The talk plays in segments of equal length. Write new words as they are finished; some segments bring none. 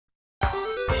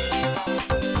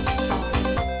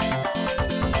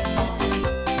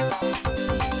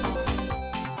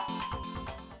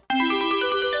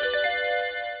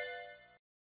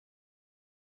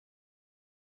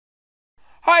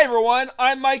Hi everyone,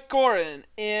 I'm Mike Gorin,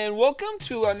 and welcome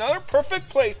to another perfect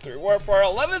playthrough where for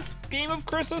our 11th game of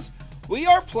Christmas, we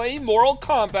are playing Mortal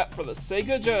Kombat for the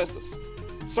Sega Genesis.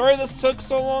 Sorry this took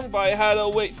so long, but I had to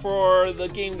wait for the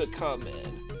game to come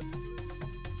in.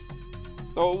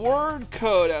 The word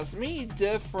code has many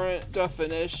different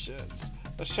definitions.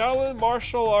 The Shaolin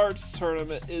martial arts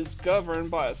tournament is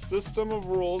governed by a system of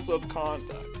rules of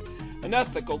conduct, an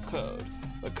ethical code.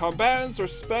 The combatants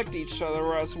respect each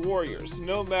other as warriors,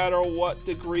 no matter what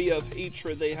degree of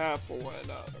hatred they have for one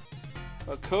another.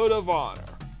 A code of honor.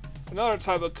 Another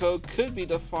type of code could be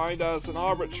defined as an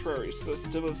arbitrary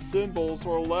system of symbols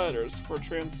or letters for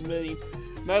transmitting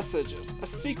messages, a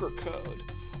secret code.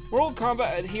 Mortal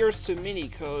Kombat adheres to many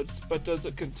codes, but does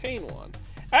it contain one?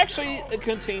 Actually, it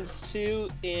contains two,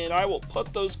 and I will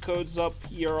put those codes up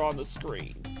here on the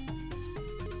screen.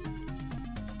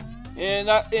 And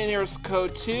here's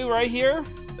code 2 right here.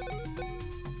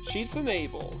 Cheats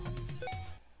enabled.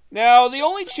 Now, the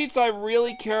only cheats I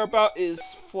really care about is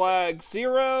flag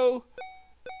 0,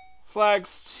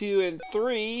 flags 2 and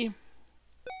 3,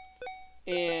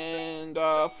 and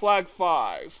flag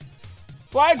 5.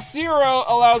 Flag 0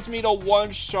 allows me to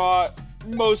one-shot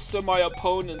most of my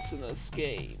opponents in this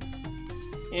game.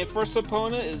 And first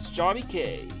opponent is Johnny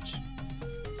Cage.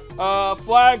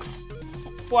 Flag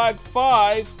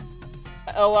 5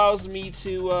 allows me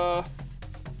to,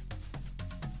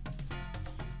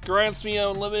 grants me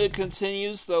unlimited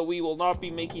continues, though we will not be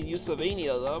making use of any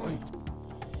of them.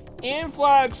 And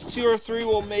flags 2 or 3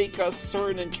 will make a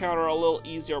certain encounter a little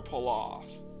easier to pull off.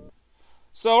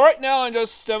 So right now I'm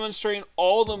just demonstrating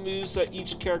all the moves that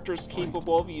each character is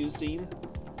capable of using.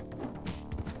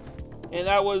 And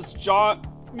that was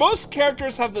most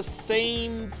characters have the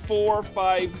same 4 or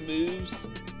 5 moves.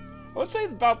 I would say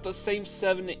about the same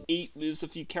 7 to 8 moves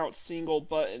if you count single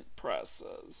button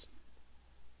presses.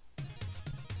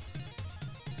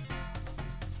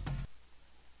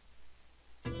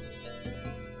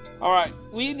 Alright,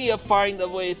 we need to find a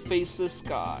way to face this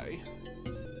guy.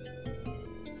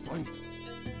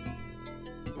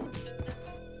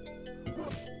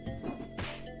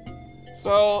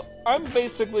 So, I'm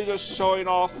basically just showing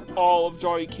off all of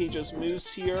Johnny Cage's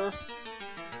moves here.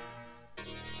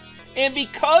 And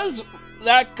because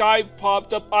that guy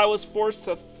popped up, I was forced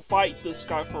to fight this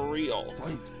guy for real.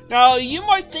 Now, you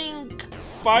might think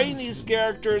fighting these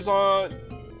characters on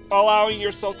allowing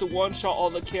yourself to one-shot all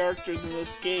the characters in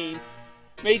this game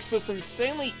makes this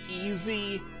insanely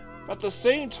easy. At the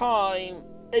same time,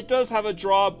 it does have a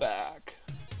drawback.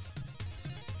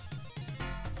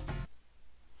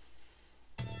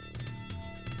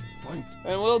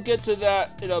 And we'll get to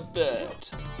that in a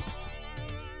bit.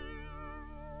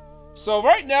 So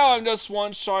right now I'm just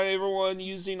one-shotting everyone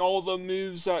using all the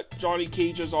moves at Johnny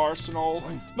Cage's arsenal.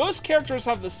 Most characters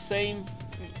have the same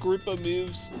group of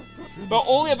moves, but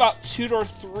only about 2 or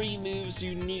 3 moves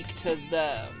unique to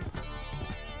them.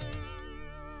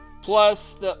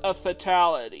 Plus a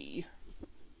fatality.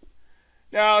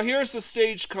 Now here's the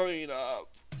stage coming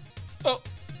up. Oh,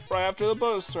 right after the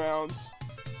bonus rounds.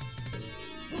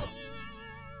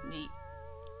 Neat.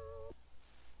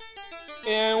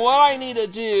 And what I need to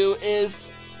do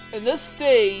is, in this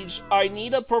stage, I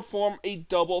need to perform a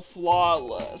double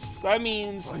flawless. That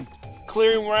means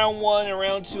clearing round 1 and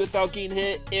round 2 without getting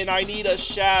hit, and I need a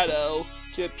shadow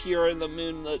to appear in the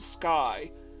moonlit sky.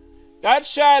 That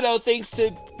shadow, thanks to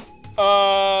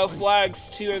flags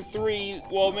 2 and 3,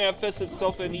 will manifest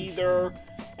itself in either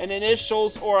an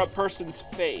initials or a person's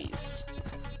face.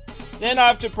 Then I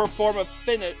have to perform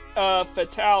a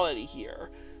fatality here.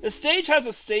 The stage has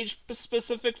a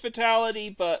stage-specific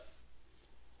fatality, but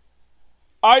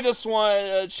I just wanted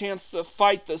a chance to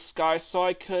fight this guy so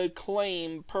I could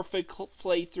claim perfect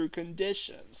playthrough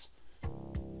conditions.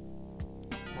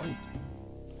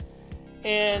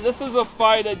 And this is a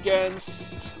fight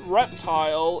against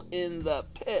Reptile in the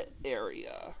pit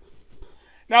area.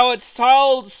 Now it's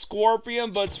tiled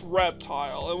Scorpion, but it's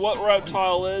Reptile. And what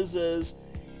Reptile is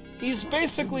he's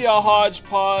basically a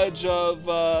hodgepodge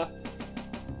of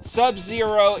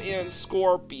Sub-Zero and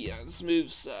Scorpion's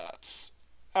movesets.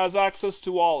 Has access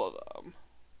to all of them.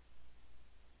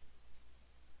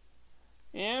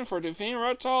 And for defeating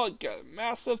Reptile, you get a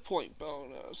massive point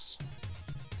bonus.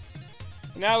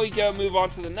 Now we gotta move on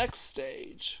to the next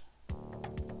stage.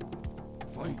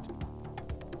 Fight.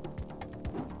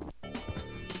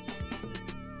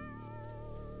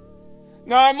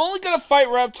 Now, I'm only gonna fight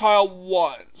Reptile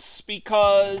once,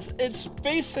 because it's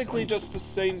basically just the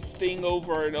same thing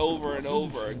over and over and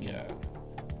over again.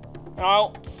 And I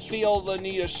don't feel the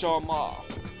need to show him off.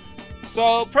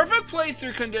 So, perfect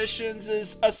playthrough conditions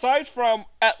is, aside from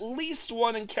at least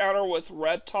one encounter with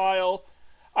Reptile,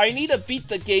 I need to beat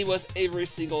the game with every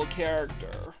single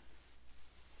character,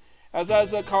 as that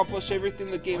has accomplished everything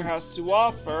the game has to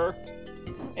offer,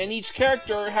 and each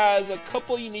character has a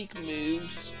couple unique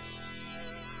moves.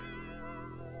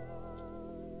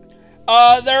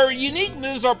 Their unique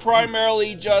moves are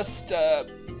primarily just a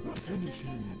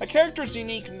character's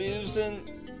unique moves in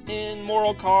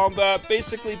Mortal Kombat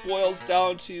basically boils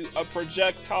down to a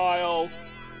projectile,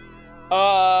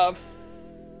 a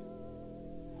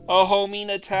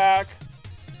homing attack,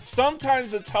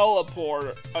 sometimes a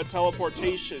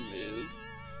teleportation move,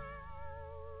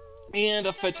 and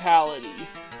a fatality.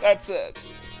 That's it.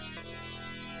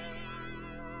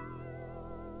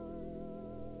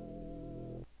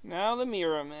 Now the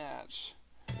mirror match.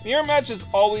 Mirror match is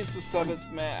always the 7th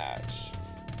match.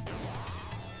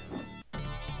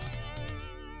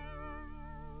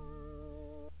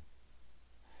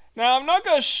 Now, I'm not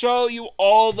going to show you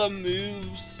all the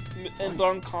moves and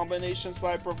button combinations that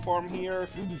I perform here.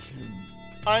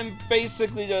 I'm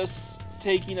basically just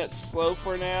taking it slow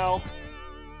for now.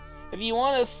 If you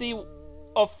want to see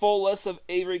a full list of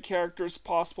every character's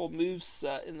possible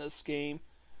moveset in this game,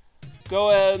 go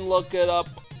ahead and look it up.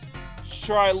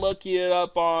 Try looking it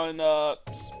up on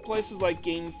places like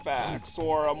GameFAQs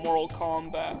or a Mortal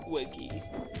Kombat wiki.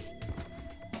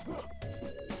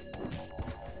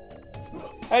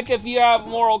 Heck, if you have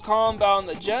Mortal Kombat on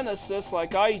the Genesis,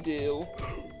 like I do,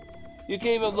 you can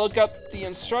even look up the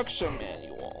instruction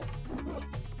manual.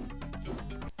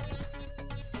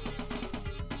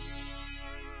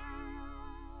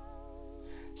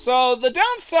 So, the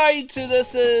downside to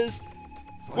this is,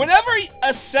 whenever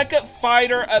a second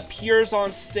fighter appears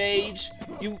on stage,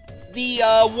 the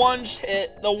one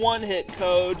hit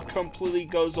code completely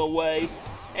goes away.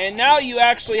 And now you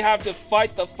actually have to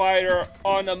fight the fighter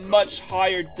on a much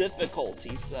higher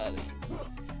difficulty setting.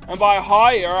 And by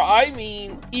higher, I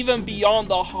mean even beyond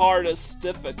the hardest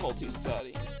difficulty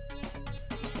setting.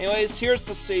 Anyways, here's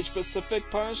the stage-specific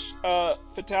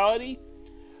fatality.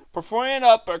 Performing an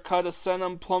uppercut to send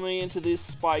him plummeting into these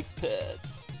spike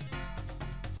pits.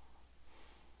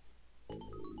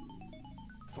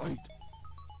 Fight.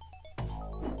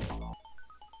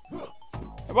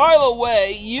 By the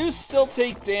way, you still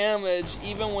take damage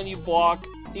even when you block,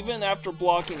 even after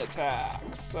blocking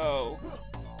attacks, so...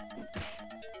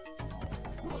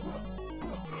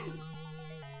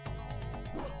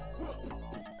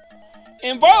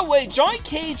 And by the way, Johnny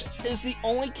Cage is the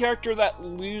only character that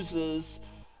loses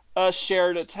a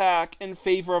shared attack in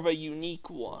favor of a unique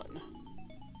one.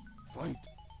 Fight.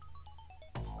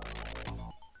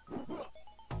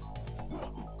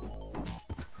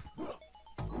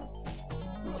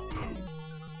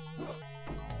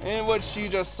 And which you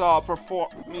just saw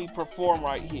me perform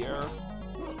right here.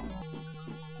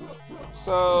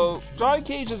 So, Johnny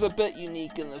Cage is a bit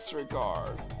unique in this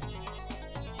regard.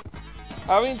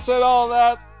 Having said all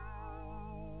that,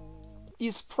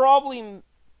 he's probably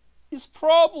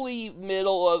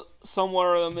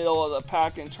somewhere in the middle of the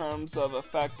pack in terms of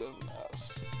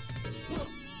effectiveness.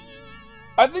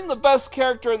 I think the best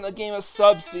character in the game is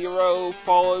Sub-Zero,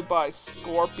 followed by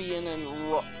Scorpion and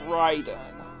Raiden.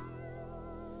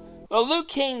 Well, Liu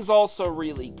Kang's also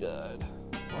really good.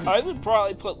 I would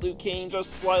probably put Liu Kang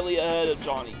just slightly ahead of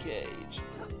Johnny Cage.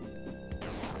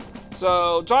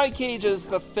 So, Johnny Cage is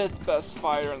the 5th best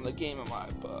fighter in the game in my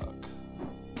book.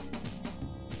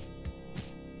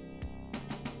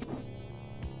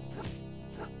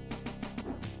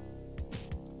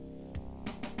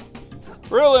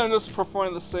 Really, I'm just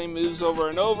performing the same moves over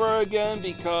and over again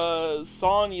because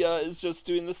Sonya is just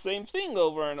doing the same thing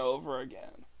over and over again.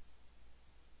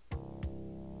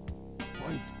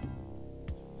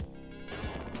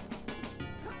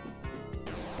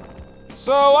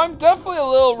 So, I'm definitely a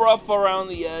little rough around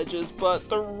the edges, but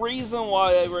the reason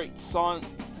why I rate Son...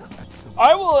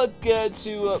 I will get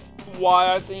to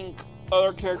why I think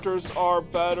other characters are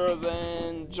better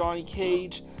than Johnny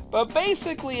Cage, but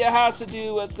basically it has to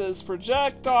do with his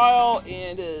projectile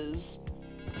and his...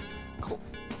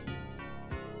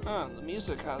 the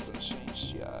music hasn't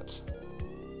changed yet.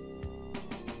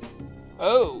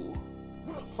 Oh,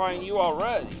 find you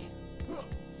already.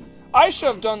 I should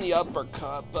have done the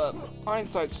uppercut, but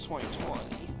hindsight's 20/20.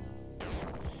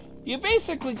 You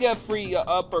basically get free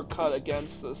uppercut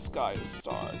against this guy to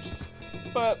start,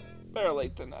 but better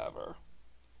late than never.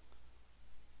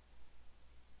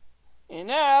 And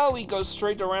now we go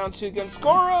straight to round 2 against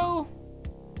Goro.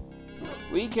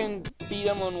 We can beat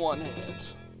him on one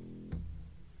hit.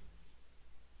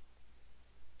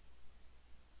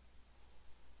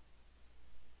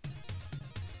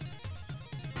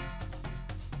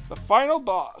 The final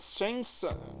boss, Shang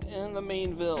Tsung, and the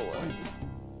main villain.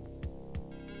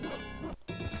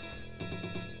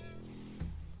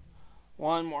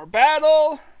 One more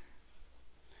battle.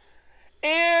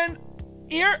 And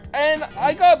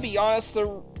I gotta be honest,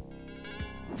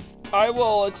 I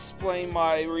will explain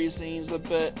my reasonings a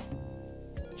bit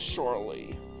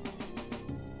shortly.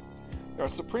 You're a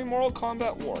Supreme Mortal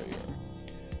Kombat Warrior.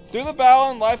 Through the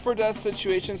battle and life or death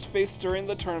situations faced during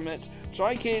the tournament,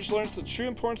 Johnny Cage learns the true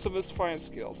importance of his fighting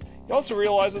skills. He also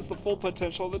realizes the full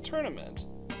potential of the tournament.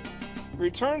 He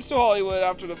returns to Hollywood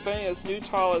after defending his new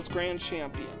title as Grand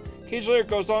Champion. Cage later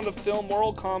goes on to film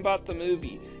Mortal Kombat the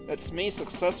movie, and its many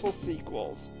successful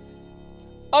sequels.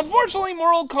 Unfortunately,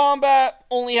 Mortal Kombat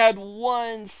only had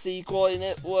one sequel, and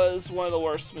it was one of the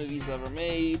worst movies ever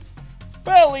made.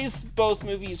 But at least both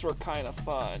movies were kind of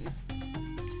fun.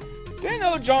 Didn't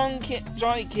know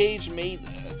Johnny Cage made it.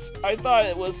 I thought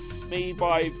it was made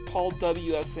by Paul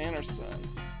W.S. Anderson.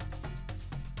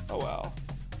 Oh well.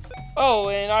 Oh,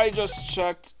 and I just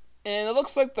checked, and it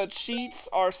looks like the cheats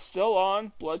are still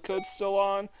on. Blood code's still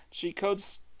on. Cheat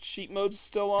mode's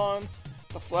still on.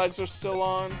 The flags are still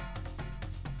on.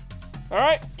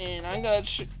 Alright, and I'm gonna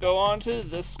go on to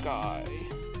this guy.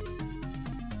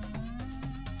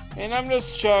 And I'm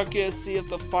just checking to see if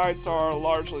the fights are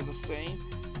largely the same.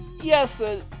 Yes,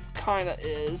 it kinda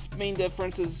is. Main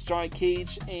difference is Johnny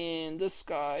Cage and this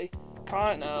guy,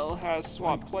 Kano, has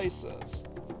swapped places.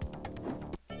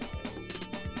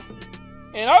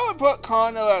 And I would put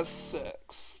Kano as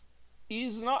 6.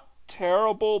 He's not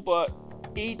terrible, but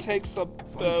he takes a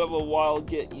bit of a while to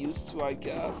get used to, I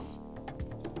guess.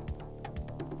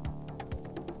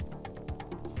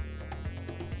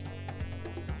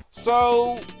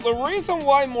 So, the reason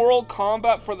why Mortal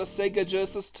Kombat for the Sega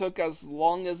Genesis took as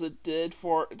long as it did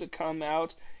for it to come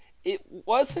out, it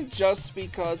wasn't just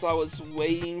because I was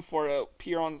waiting for it to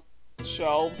appear on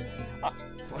shelves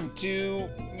to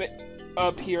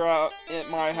appear out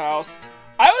at my house.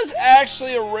 I was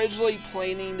actually originally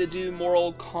planning to do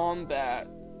Mortal Kombat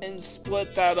and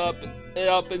split that up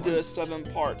into a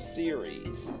 7-part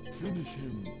series.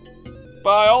 But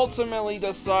I ultimately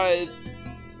decided,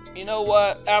 you know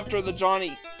what, after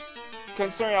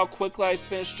considering how quickly I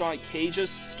finished Johnny Cage's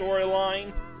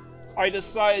storyline, I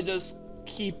decided to just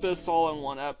keep this all in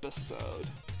one episode.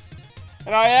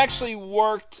 And I actually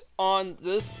worked on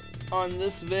this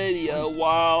video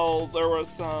while there were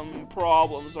some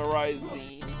problems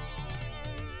arising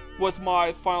with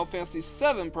my Final Fantasy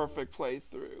VII perfect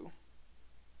playthrough.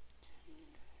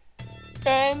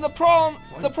 And the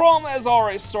problem has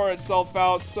already sorted itself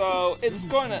out, so it's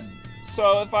gonna.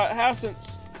 So if it hasn't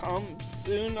come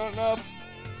soon enough,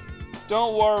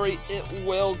 don't worry, it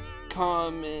will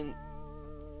come in.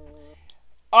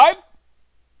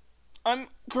 I'm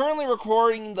currently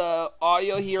recording the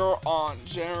audio here on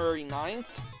January 9th.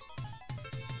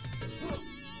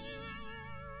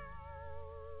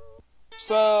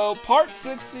 So part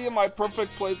 60 of my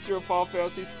perfect playthrough of Final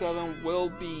Fantasy VII will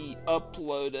be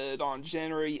uploaded on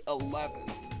January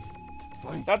 11th.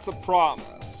 That's a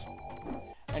promise.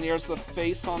 And here's the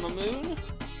face on the moon.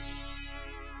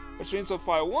 Which means if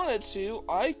I wanted to,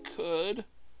 I could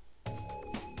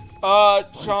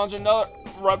challenge another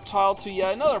Reptile to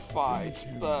yet another fight,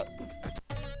 but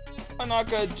I'm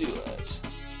not gonna do it.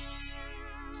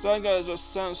 So I'm gonna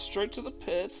just send him straight to the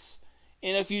pits,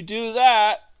 and if you do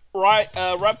that,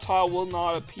 Reptile will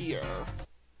not appear.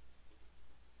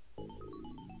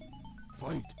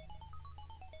 Fight.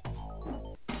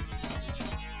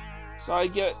 So I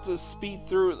get to speed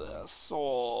through this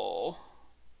whole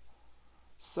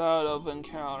set of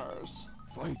encounters.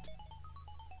 Fight.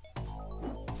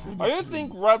 I do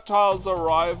think Reptile's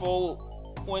arrival,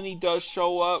 when he does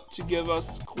show up to give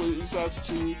us clues as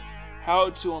to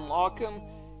how to unlock him,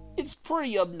 it's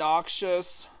pretty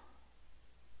obnoxious.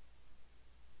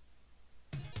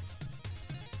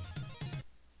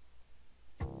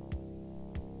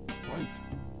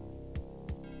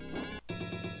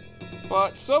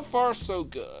 But so far, so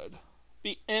good.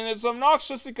 And it's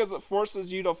obnoxious because it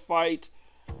forces you to fight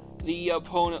the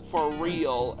opponent for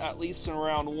real, at least in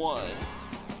round 1.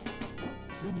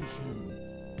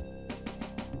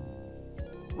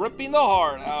 Ripping the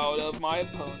heart out of my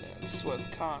opponents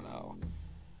with Kano.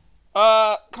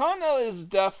 Kano is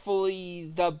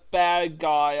definitely the bad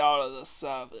guy out of the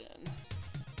 7.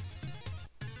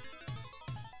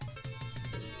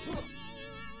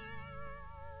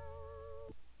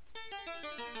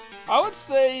 I would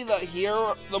say that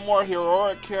here, the more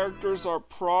heroic characters are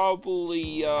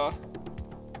probably,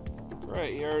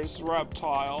 right, here's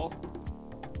Reptile.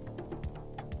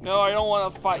 No, I don't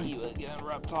want to fight you again,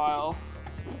 Reptile.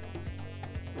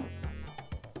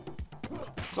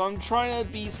 So I'm trying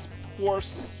to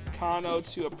force Kano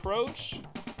to approach.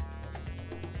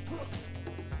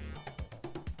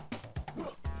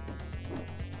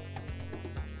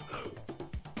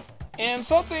 And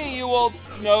something you will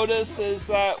notice is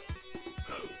that,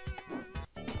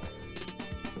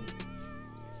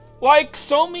 like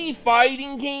so many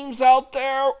fighting games out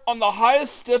there, on the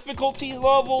highest difficulty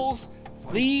levels,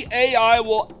 the AI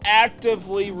will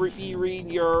actively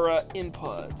read your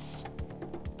inputs.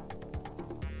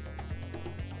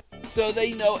 So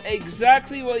they know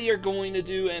exactly what you're going to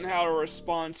do and how to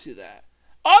respond to that.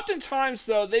 Oftentimes,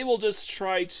 though, they will just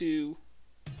try to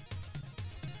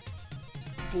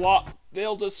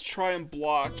they'll just try and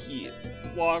block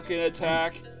an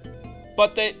attack,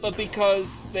 but because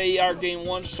they are getting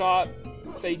one shot,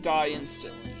 they die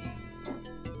instantly.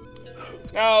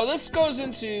 Now this goes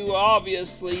into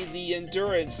obviously the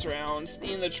endurance rounds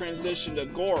in the transition to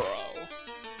Goro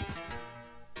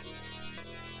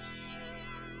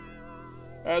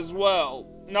as well,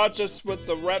 not just with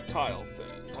the reptile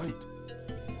thing.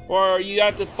 Or you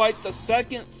have to fight the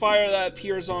second fire that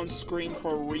appears on screen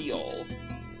for real,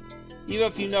 even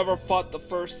if you never fought the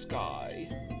first guy.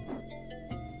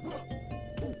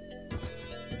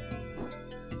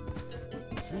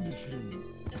 Finish him.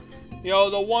 You know,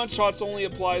 the one-shots only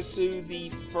applies to the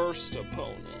first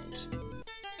opponent.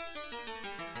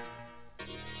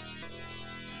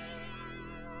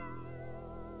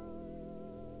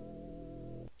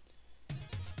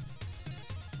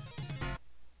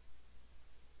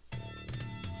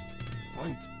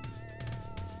 Fight.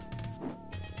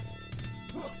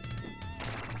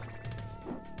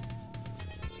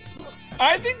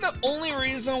 I think the only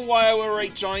reason why I would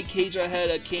rate Johnny Cage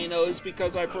ahead of Kano is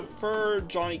because I prefer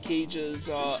Johnny Cage's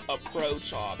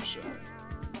approach option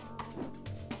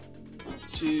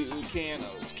to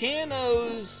Kano's.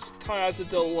 Kano's kind of has a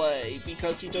delay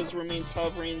because he just remains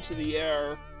hovering into the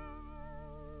air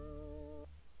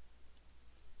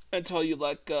until you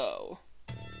let go.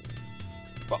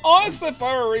 But honestly, if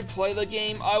I were to replay the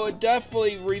game, I would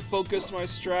definitely refocus my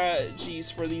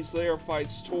strategies for these later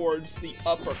fights towards the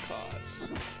uppercuts.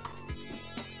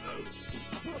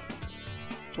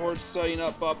 Towards setting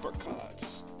up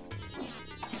uppercuts.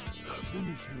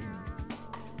 Finish him.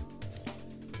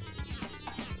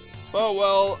 Oh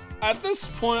well, at this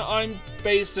point I'm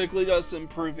basically just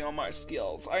improving on my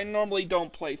skills. I normally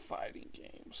don't play fighting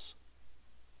games.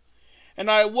 And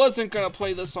I wasn't gonna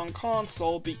play this on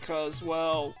console because,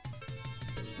 well,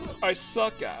 I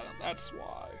suck at them, that's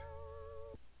why.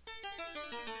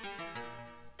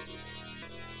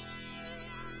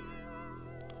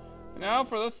 Now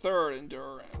for the third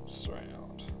endurance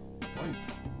round. Fight.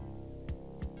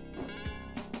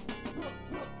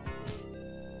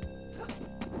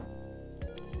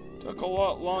 Took a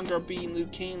lot longer beating Liu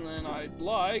Kang than I'd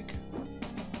like.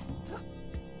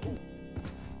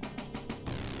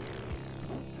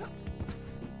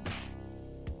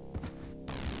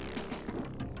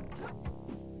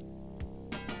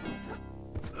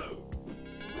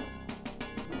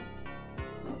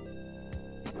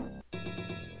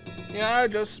 Yeah, I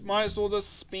just might as well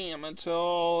just spam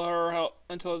until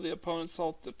the opponent's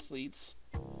health depletes,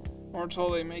 or until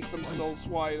they make themselves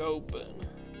wide open.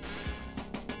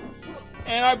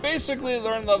 And I basically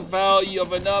learned the value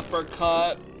of an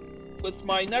uppercut with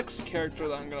my next character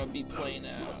that I'm gonna be playing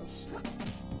as.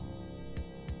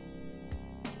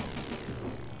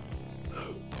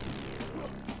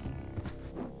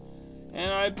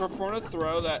 And I perform a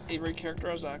throw that every character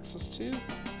has access to,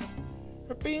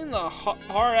 ripping the heart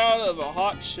out of a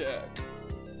hot chick.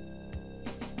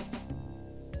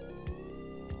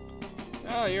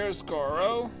 Now here's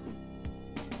Goro.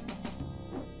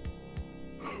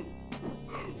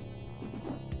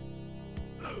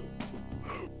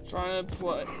 Trying to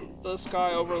play this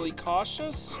guy overly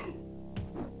cautious.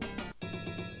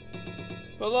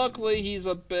 But luckily he's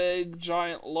a big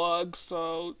giant lug,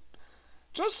 so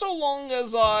just so long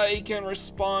as I can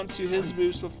respond to his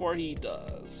moves before he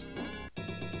does.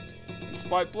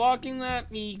 Despite blocking that,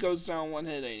 he goes down one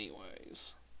hit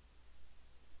anyways.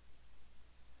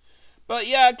 But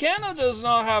yeah, Kano does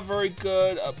not have very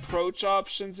good approach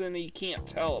options and he can't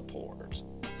teleport.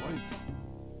 Fight.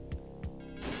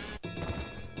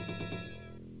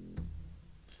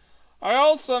 I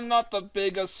also am not the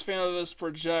biggest fan of this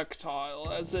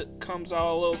projectile, as it comes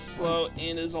out a little slow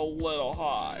and is a little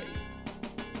high.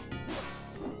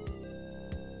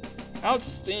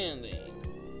 Outstanding.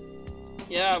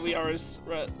 Yeah, we already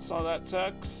saw that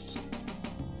text.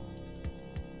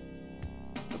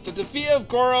 With the defeat of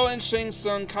Goro and Shang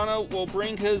Tsung, Kano will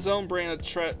bring his own brand of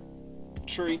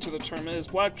treachery to the tournament. His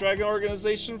Black Dragon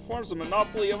organization forms a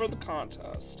monopoly over the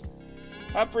contest.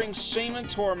 That brings shame and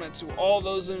torment to all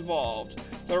those involved.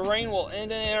 The reign will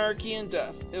end in anarchy and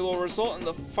death. It will result in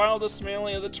the final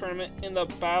dismantling of the tournament in the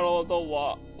Battle of the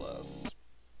Lawless.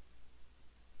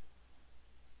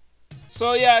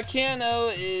 So yeah, Kano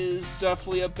is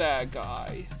definitely a bad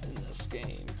guy in this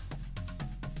game.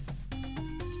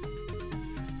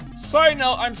 Side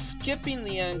note, I'm skipping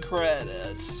the end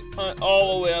credits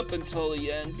all the way up until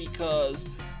the end because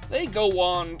they go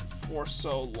on for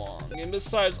so long. And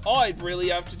besides, all I really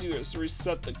have to do is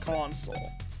reset the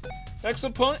console. Next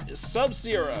opponent is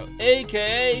Sub-Zero,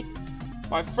 aka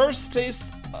my first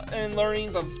taste in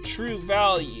learning the true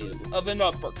value of an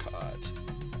uppercut.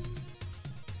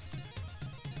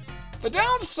 The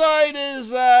downside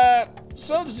is that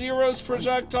Sub-Zero's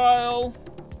projectile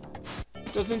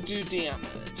doesn't do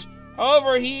damage.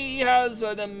 However, he has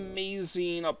an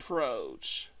amazing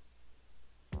approach.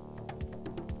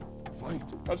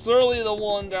 That's literally the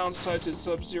one downside to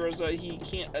Sub-Zero, is that he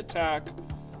can't attack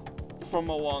from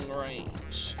a long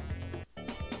range.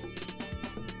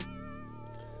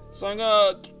 So I'm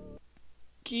gonna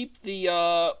keep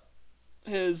the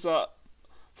his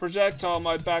projectile in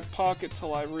my back pocket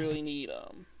till I really need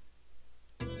him.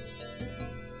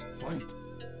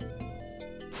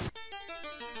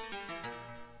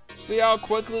 See how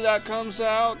quickly that comes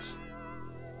out?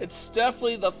 It's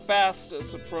definitely the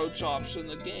fastest approach option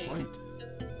in the game.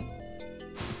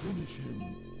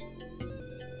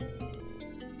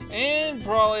 And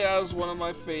probably has one of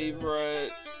my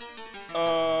favorite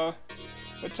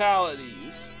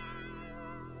fatalities.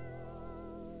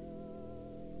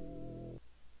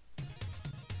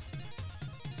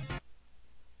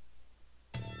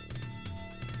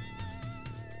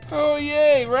 Oh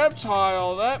yay,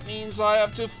 Reptile! That means I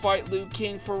have to fight Liu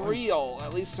Kang for real,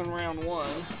 at least in round 1.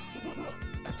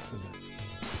 Excellent.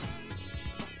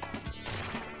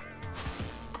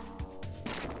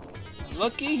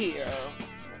 Looky here.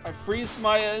 I freeze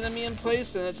my enemy in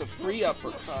place and it's a free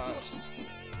uppercut.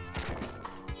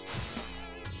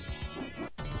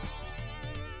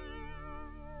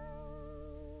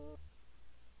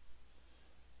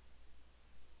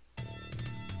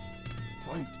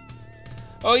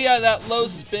 Oh yeah, that low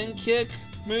spin kick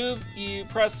move, you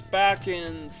press back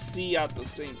and C at the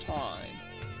same time.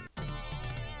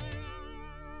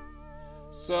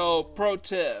 So, pro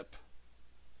tip.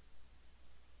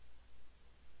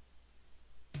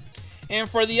 And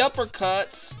for the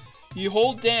uppercuts, you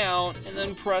hold down and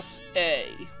then press A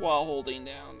while holding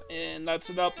down, and that's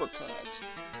an uppercut.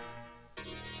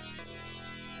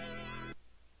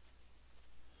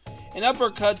 And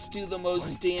uppercuts do the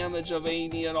most damage of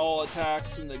any and all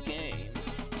attacks in the game.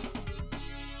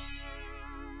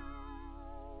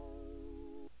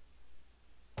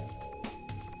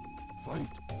 Fight.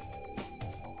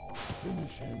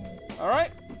 Finish him.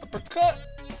 Alright, uppercut.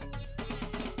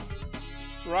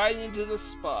 Right into the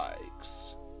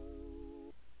spikes.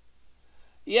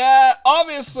 Yeah,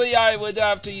 obviously I would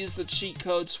have to use the cheat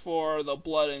codes for the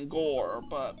blood and gore,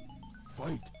 but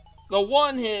Fight. the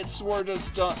one hits were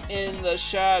just done in the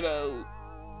shadow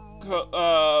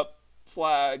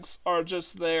flags are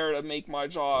just there to make my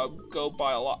job go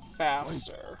by a lot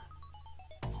faster.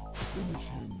 Finish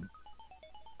him.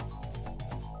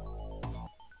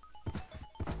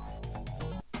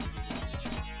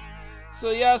 So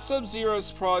yeah, Sub-Zero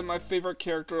is probably my favorite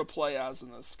character to play as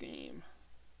in this game.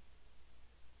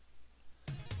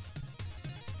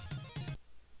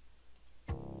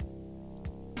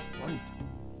 Fight.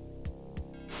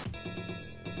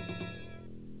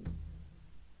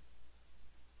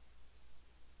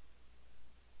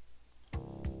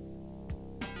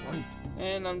 Fight.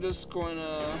 And I'm just going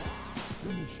to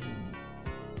Finish him.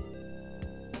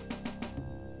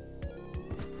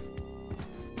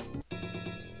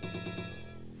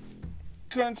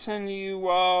 continue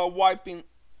wiping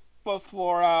the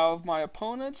floor out of my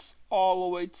opponents all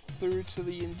the way through to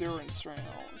the endurance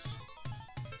rounds.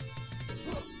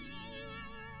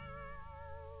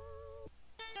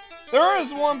 There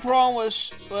is one problem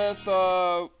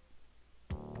with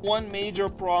one major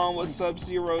problem with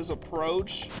Sub-Zero's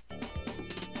approach.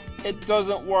 It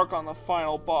doesn't work on the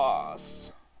final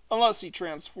boss, unless he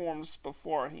transforms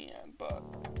beforehand, but...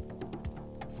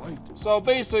 Fight. So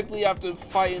basically you have to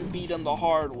fight and beat him the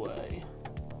hard way.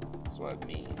 That's what it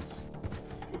means.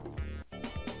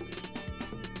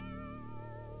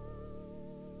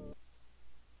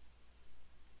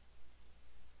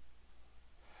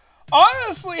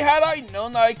 Honestly, had I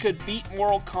known that I could beat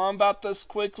Mortal Kombat this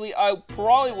quickly, I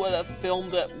probably would have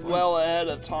filmed it well ahead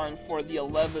of time for the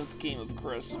 11th game of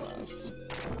Christmas.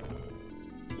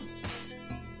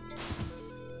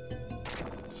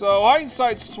 So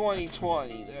hindsight's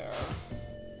 20/20 there.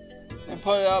 and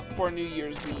put it up for New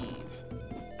Year's Eve.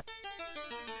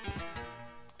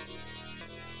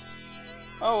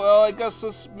 Oh well, I guess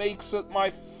this makes it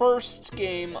my first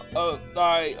game that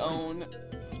I own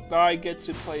that I get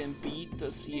to play and beat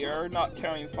this year, not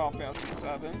counting Final Fantasy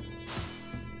VII.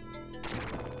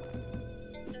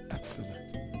 Excellent.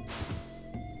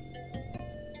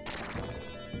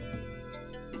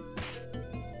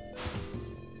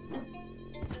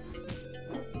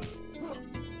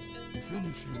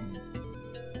 Finish him.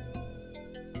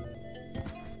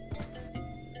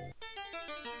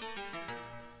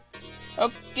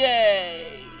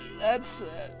 Okay, that's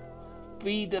it.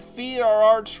 We defeat our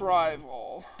arch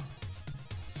rival.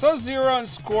 Sub-Zero and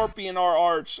Scorpion are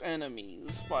arch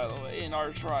enemies, by the way, and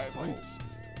arch rivals.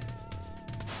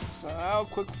 So now,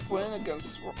 quick Flynn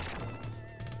against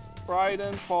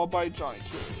Raiden, followed by Johnny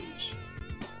Cage.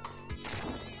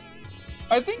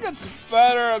 I think it's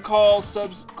better to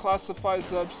classify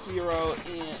Sub-Zero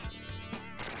in.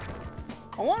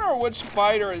 I wonder which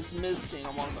fighter is missing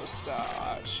among those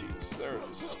statues.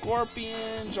 There's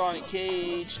Scorpion, Johnny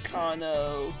Cage,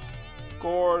 Kano,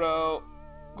 Goro,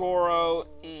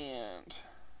 and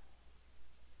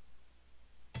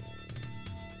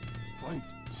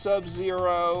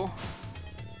Sub-Zero,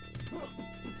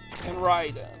 and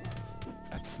Raiden.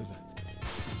 Excellent.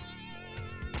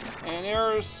 And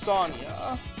here's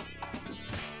Sonya.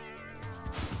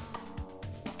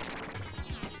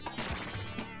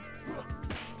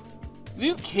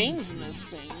 Liu Kang's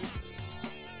missing.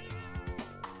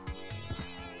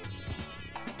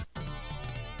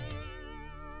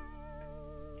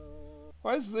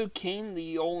 Why is Liu Kang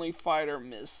the only fighter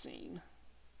missing?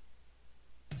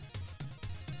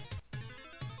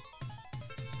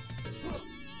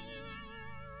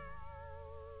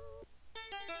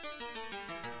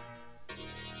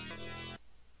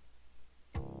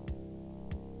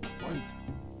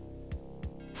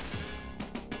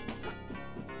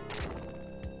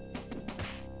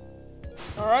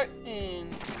 Alright, and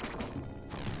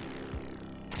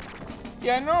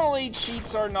yeah, normally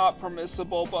cheats are not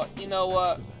permissible, but you know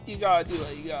what? You gotta do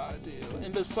what you gotta do.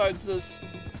 And besides this,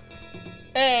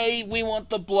 we want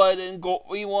the blood and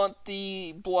we want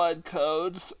the blood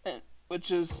codes,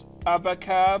 which is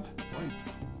Abacab,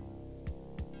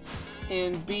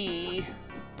 and B,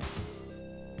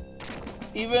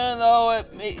 even though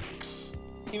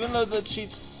the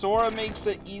cheat sorta makes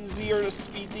it easier to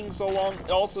speed things along, it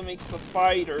also makes the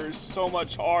fighters so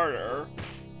much harder.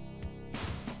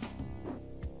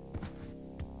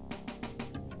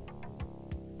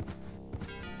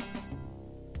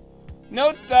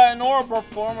 Note that in order to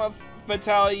perform a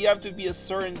fatality, you have to be a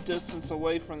certain distance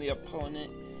away from the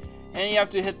opponent, and you have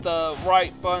to hit the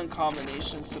right button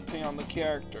combinations depending on the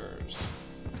characters.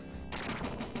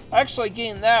 Actually,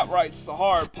 getting that right's the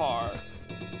hard part.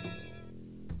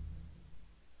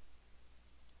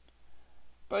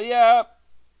 But yeah,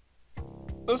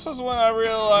 this is when I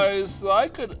realized that I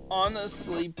could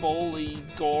honestly bully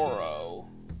Goro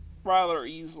rather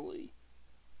easily.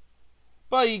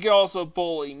 But you can also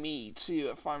bully me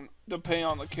too, depending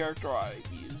on the character I'm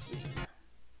using.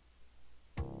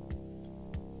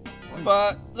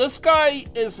 But this guy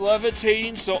is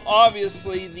levitating, so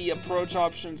obviously the approach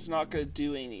option's not going to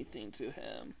do anything to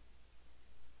him.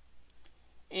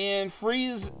 And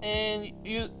freeze and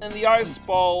the ice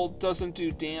ball doesn't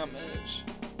do damage.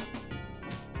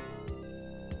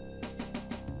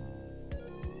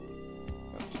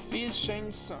 Defeated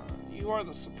Shang Tsung. You are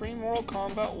the supreme Mortal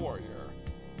Kombat warrior.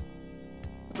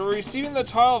 After receiving the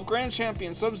title of Grand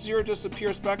Champion, Sub-Zero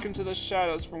disappears back into the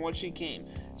shadows from which he came.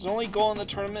 His only goal in the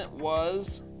tournament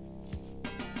was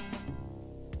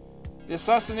the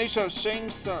assassination of Shang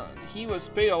Tsung. He was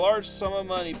paid a large sum of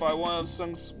money by one of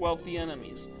Tsung's wealthy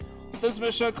enemies. With this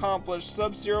mission accomplished,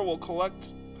 Sub-Zero will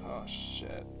collect... Oh,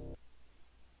 shit.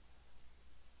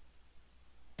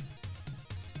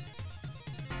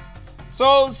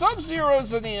 So, Sub-Zero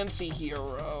is an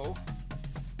anti-hero,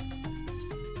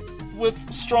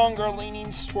 with stronger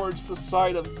leanings towards the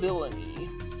side of villainy.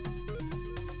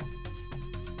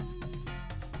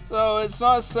 Though it's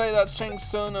not to say that Shang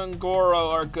Tsung and Goro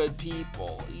are good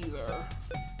people, either.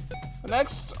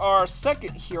 Next, our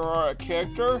second hero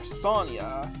character,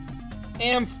 Sonya.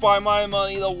 And by my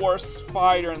money, the worst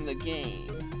fighter in the game.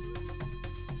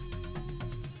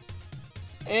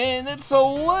 And it's a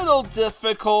little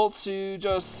difficult to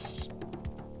just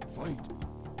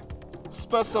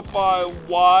specify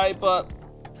why, but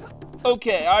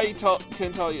okay, I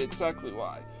can tell you exactly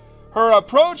why. Her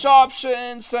approach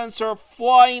option sends her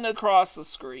flying across the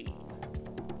screen.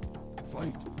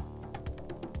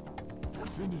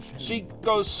 She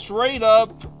goes straight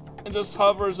up and just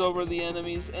hovers over the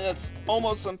enemies, and it's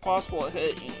almost impossible to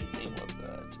hit anything with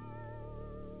it.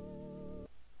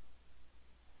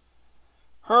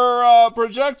 Her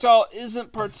projectile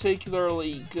isn't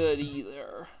particularly good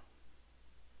either.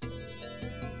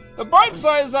 The bright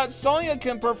side is that Sonya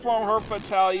can perform her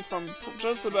fatality from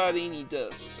just about any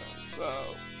distance, so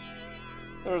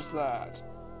there's that.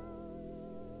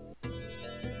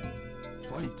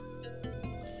 Fight.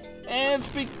 And it's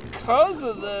because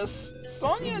of this,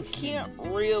 Sonya can't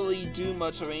really do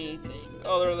much of anything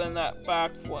other than that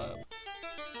backflip,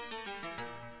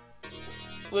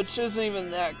 which isn't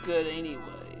even that good anyway.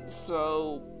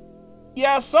 So,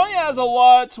 yeah, Sonya has a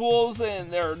lot of tools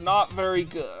and they're not very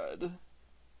good.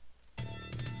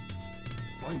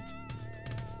 Fight.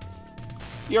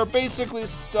 You're basically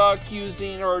stuck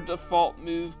using her default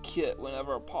move kit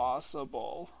whenever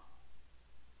possible.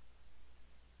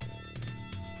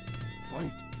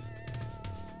 Fight.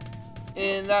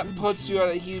 And that puts you at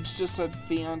a huge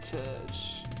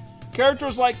disadvantage.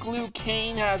 Characters like Liu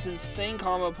Kang has insane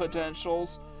combo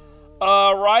potentials.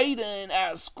 Raiden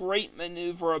has great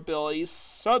maneuverability.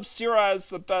 Sub-Zero has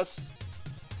the best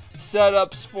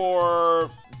setups for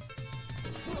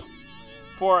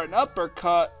an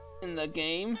uppercut in the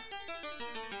game.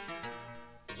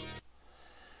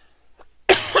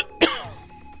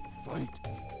 Fight.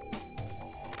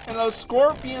 And those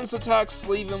Scorpion's attacks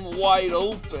leave him wide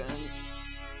open.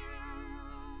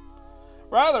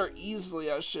 Rather easily,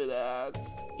 I should add.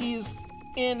 He's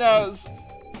in as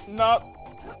not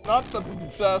the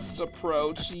best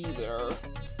approach either.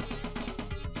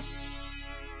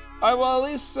 I will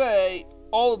at least say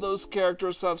all of those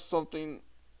characters have something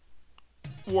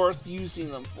worth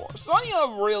using them for.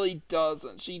 Sonya really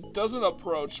doesn't. She doesn't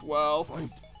approach well. Fight.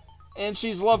 And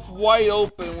she's left wide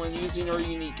open when using her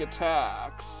unique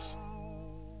attacks.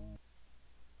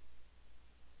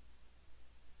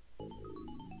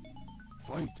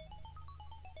 Fight.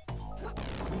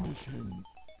 Finish him.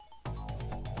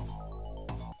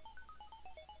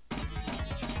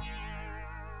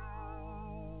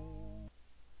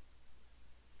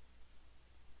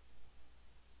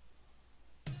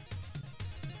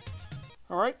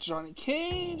 Alright, Johnny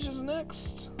Cage is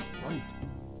next. Fight.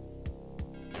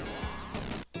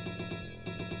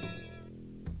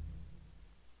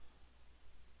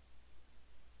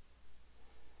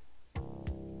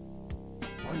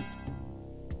 Fight.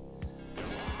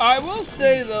 I will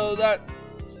say though that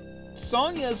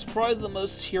Sonya is probably the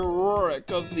most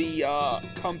heroic of the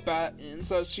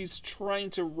combatants, as she's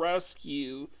trying to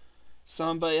rescue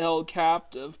somebody held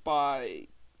captive by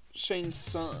Shang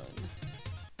Tsung.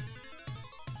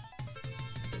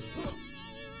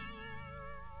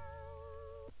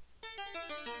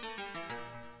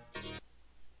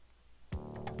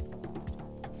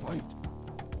 Fight.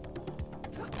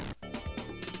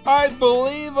 I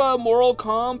believe Mortal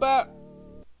Kombat,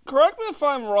 correct me if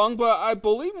I'm wrong, but I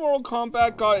believe Mortal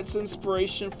Kombat got its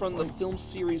inspiration from the film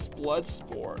series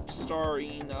Bloodsport,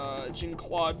 starring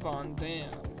Jean-Claude Van Damme.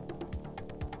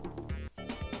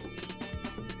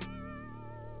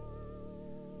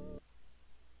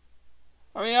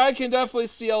 I mean, I can definitely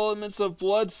see elements of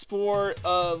Bloodsport,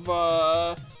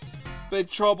 of Big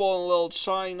Trouble in Little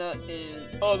China,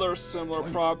 and other similar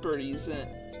properties,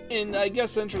 and I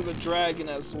guess Enter the Dragon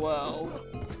as well,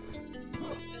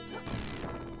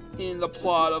 in the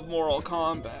plot of Mortal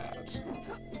Kombat.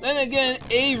 Then again,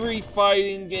 every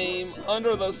fighting game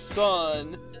under the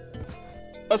sun,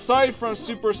 aside from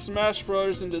Super Smash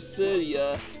Bros. And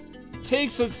Dissidia,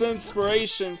 takes its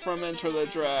inspiration from Enter the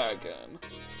Dragon.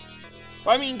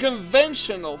 I mean,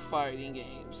 conventional fighting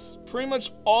games, pretty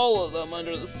much all of them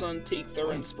under the sun take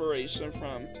their inspiration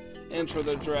from Enter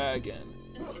the Dragon.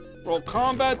 Mortal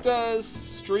Kombat does,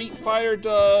 Street Fighter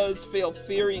does, Fatal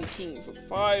Fury and King of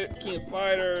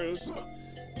Fighters,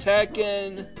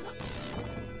 Tekken.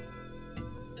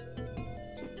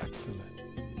 Excellent.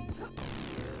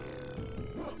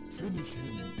 Finish him.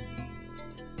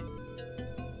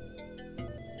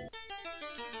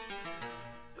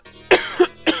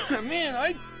 Man,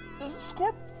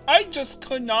 I just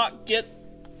could not get.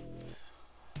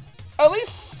 At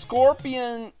least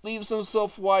Scorpion leaves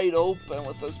himself wide open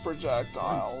with his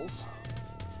projectiles.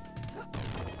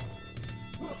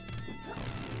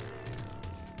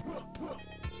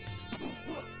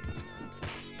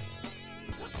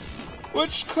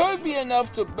 Which could be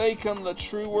enough to make him the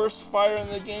true worst fighter in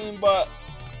the game, but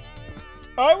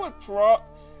I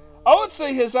would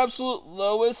say his absolute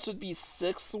lowest would be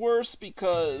 6th worst,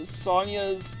 because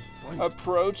Sonya's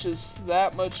approach is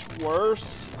that much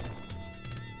worse.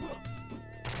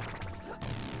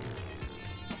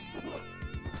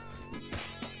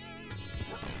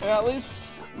 And at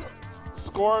least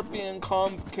Scorpion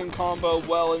can combo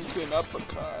well into an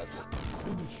uppercut.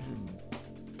 Finish him.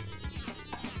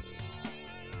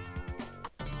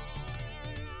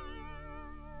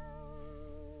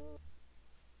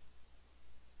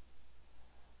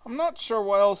 I'm not sure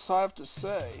what else I have to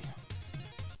say.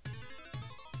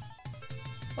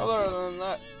 Other than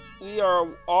that, we are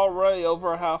already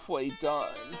over halfway done.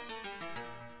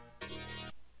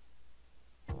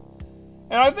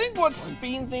 And I think what's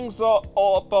speeding things up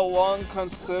along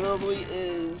considerably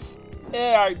is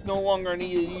A, I no longer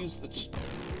need to use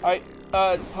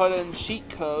put in cheat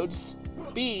codes.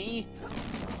 B,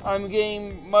 I'm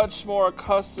getting much more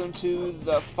accustomed to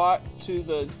the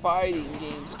fighting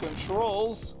game's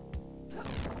controls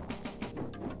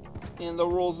and the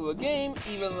rules of the game.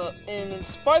 And in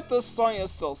spite of this, Sonya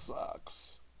still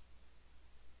sucks.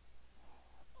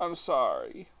 I'm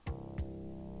sorry.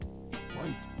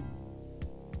 Fight.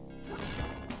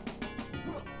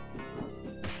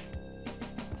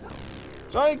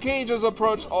 Johnny Cage's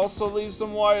approach also leaves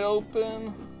him wide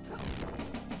open.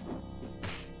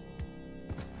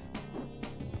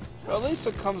 But at least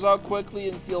it comes out quickly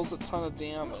and deals a ton of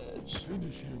damage.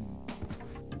 Finish him.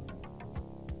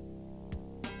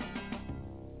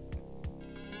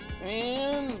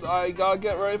 And I gotta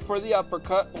get ready for the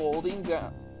uppercut, holding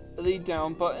down the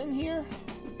down button here.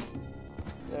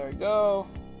 There we go.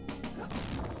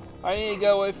 I need to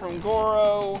get away from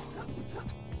Goro.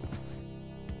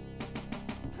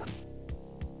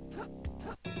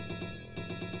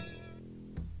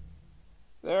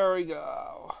 There we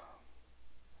go.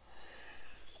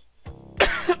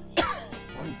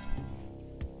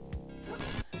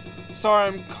 Sorry,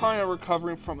 I'm kind of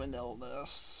recovering from an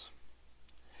illness.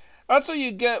 That's what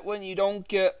you get when you don't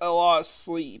get a lot of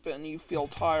sleep and you feel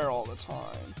tired all the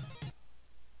time.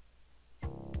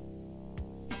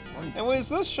 Anyways,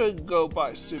 this should go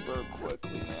by super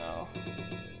quickly now.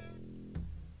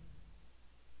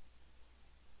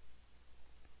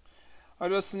 I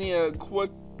just need a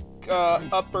quick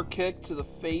upper kick to the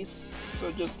face,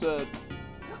 so just a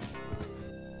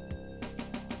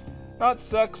not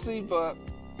sexy, but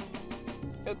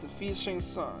it defeats Shang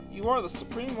Tsung. You are the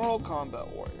supreme Mortal Kombat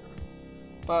warrior,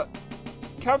 but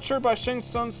captured by Shang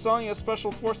Tsung's Sonya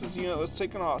Special Forces unit was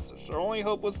taken hostage. Their only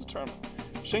hope was determined.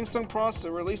 Shang Tsung promised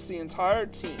to release the entire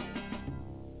team.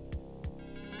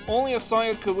 Only if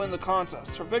Sonya could win the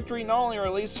contest. Her victory not only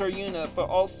released her unit, but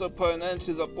also put an end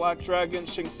to the Black Dragon,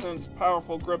 Shang Tsung's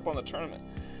powerful grip on the tournament.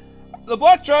 The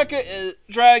Black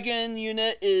Dragon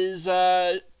unit is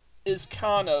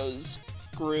Kano's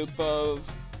group of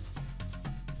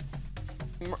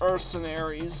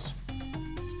mercenaries.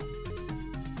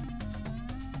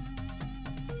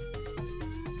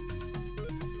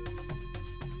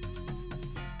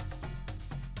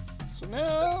 So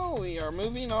now we are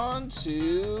moving on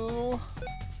to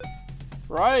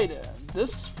Raiden.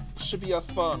 This should be a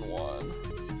fun one.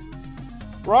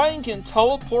 Raiden can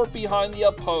teleport behind the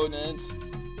opponent,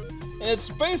 and it's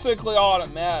basically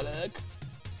automatic.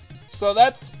 So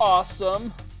that's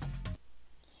awesome.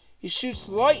 He shoots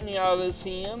lightning out of his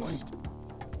hands,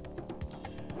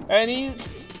 and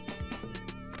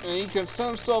he can send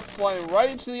himself flying right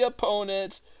into the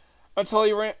opponent until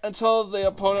the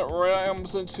opponent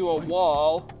rams into a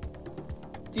wall,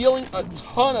 dealing a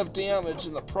ton of damage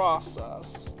in the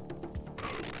process.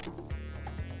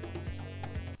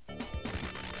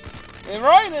 And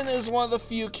Raiden is one of the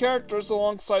few characters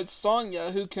alongside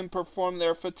Sonya who can perform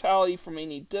their fatality from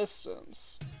any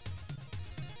distance.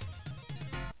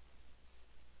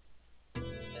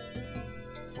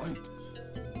 Fight.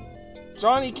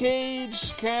 Johnny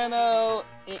Cage, Kano,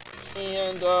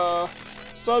 and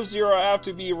Sub-Zero have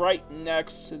to be right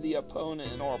next to the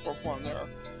opponent in order to perform their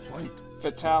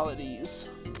fatalities.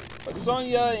 But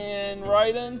Sonya and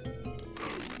Raiden,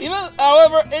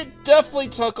 however, it definitely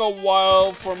took a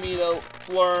while for me to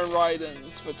learn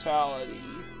Raiden's fatality.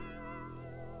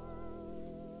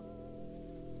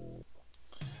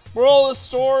 Moral of the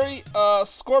story,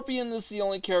 Scorpion is the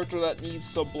only character that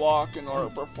needs to block in order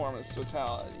to perform his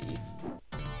fatality.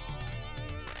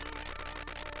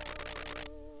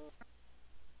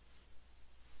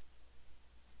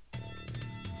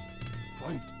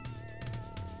 Fight.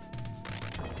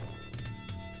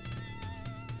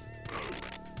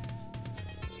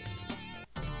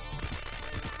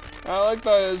 I like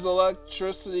that his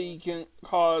electricity can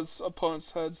cause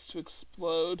opponents' heads to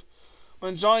explode,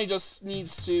 when Johnny just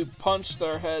needs to punch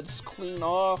their heads clean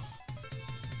off.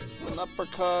 An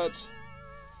uppercut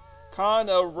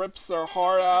kinda rips their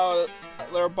heart out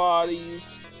of their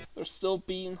bodies. They're still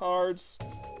beating hearts.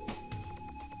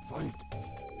 Fight.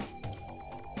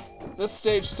 This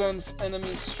stage sends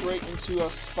enemies straight into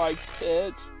a spike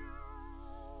pit.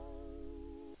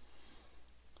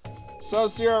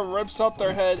 Sub-Zero rips out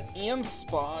their head and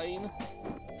spine,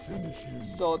 Finish him.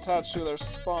 still attached to their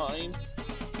spine.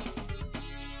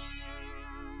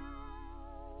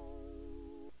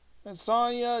 And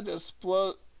Sonya just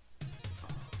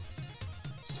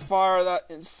fire that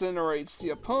incinerates the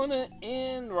opponent,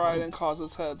 and Raiden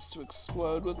causes heads to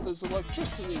explode with his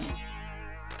electricity.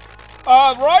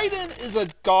 Raiden is a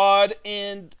god,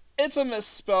 and it's a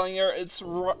misspelling error.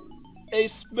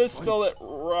 It's misspelled it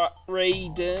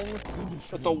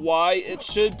Raiden with a Y. It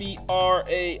should be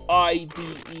R-A-I-D-E-N.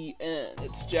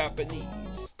 It's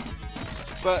Japanese.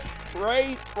 But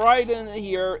Raiden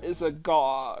here is a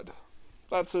god.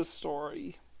 That's his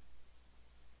story.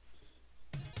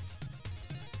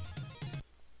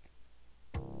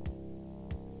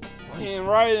 And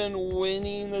Raiden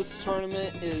winning this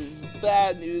tournament is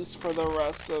bad news for the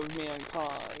rest of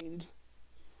mankind.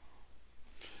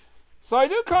 So I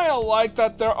do kind of like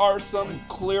that there are some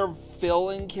clear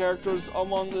villain characters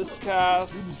among this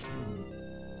cast.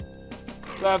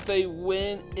 That if they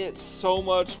win, it's so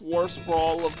much worse for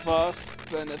all of us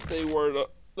than if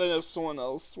someone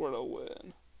else were to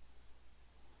win.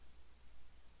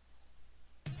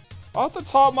 Off the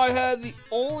top of my head, the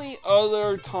only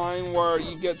other time where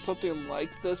you get something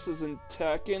like this is in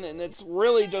Tekken, and it's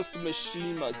really just the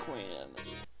Mishima clan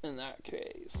in that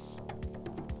case.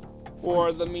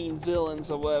 Or the main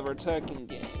villains of whatever Tekken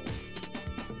game.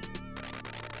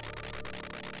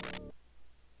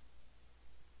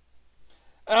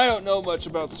 And I don't know much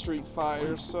about Street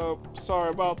Fighter, so sorry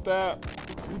about that.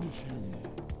 Finish him.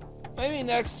 Maybe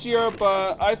next year,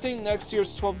 but I think next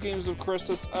year's 12 Games of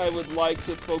Christmas, I would like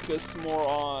to focus more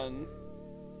on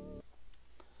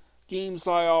games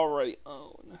I already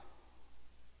own.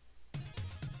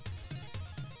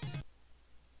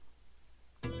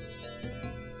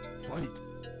 Fight.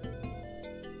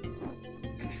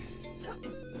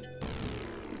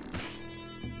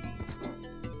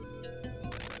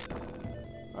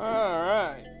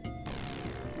 Alright.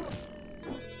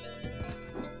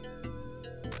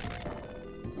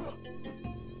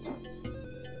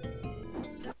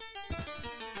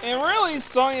 And really,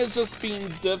 Sonya's just being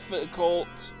difficult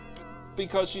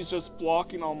because she's just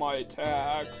blocking all my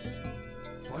attacks.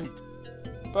 Fight.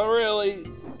 But really,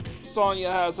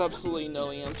 Sonya has absolutely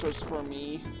no answers for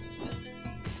me.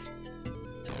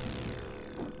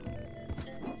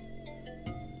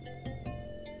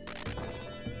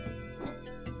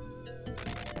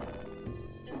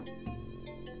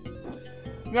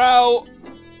 Now,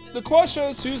 the question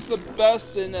is who's the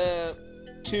best in a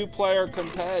two-player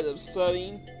competitive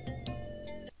setting.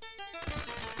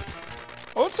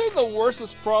 I would say the worst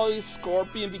is probably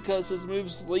Scorpion because his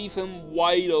moves leave him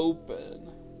wide open.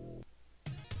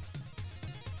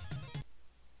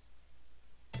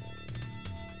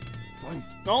 Fight.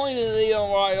 Not only do they leave him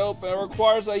wide open, it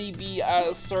requires that he be at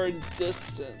a certain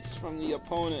distance from the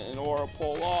opponent in order to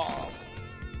pull off.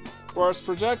 Whereas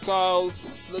projectiles,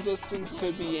 the distance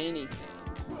could be anything.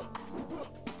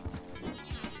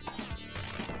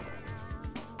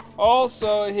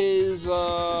 Also, his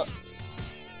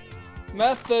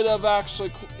method of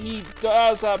he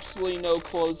has absolutely no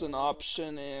close-in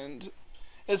option, and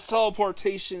his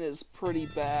teleportation is pretty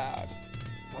bad.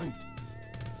 Fight.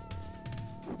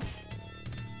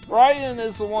 Raiden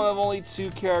is one of only two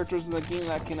characters in the game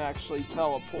that can actually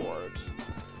teleport.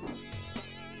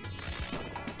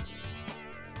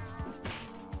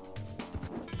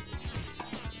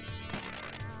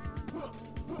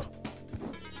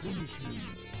 Finish him.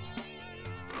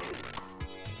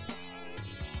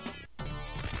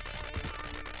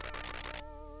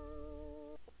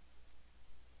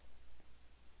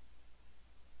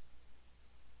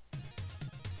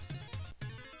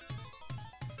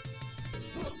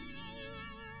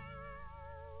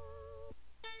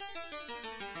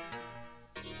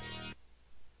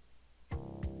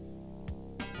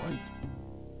 Fight.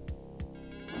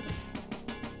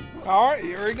 Alright,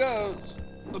 here he goes.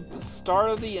 The start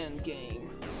of the end game.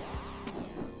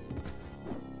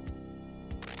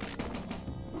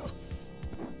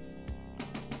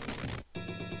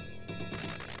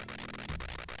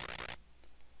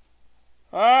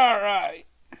 Alright.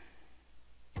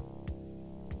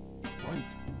 Fight.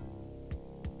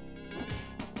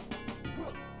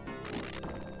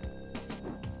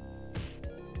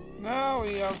 Now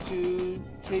we have to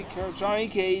take care of Johnny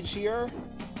Cage here.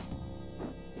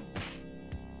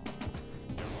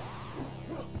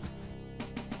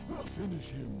 Finish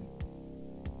him.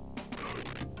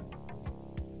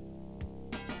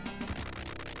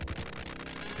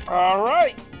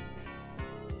 Alright.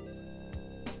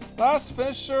 Last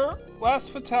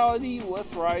fatality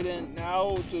with Raiden.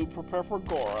 Now to prepare for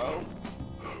Goro.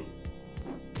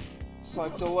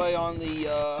 Slight delay on the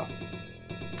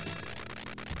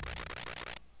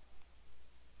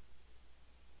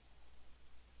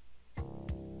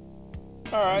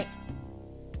Alright.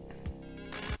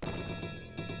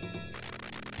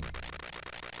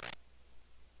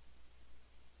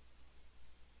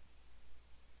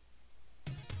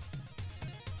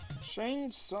 Shane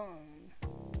Sun.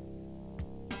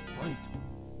 Fight.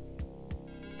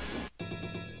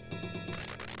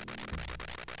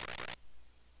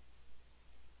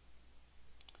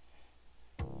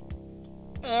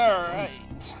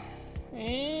 Alright.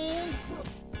 And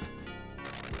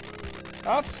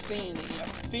outstanding,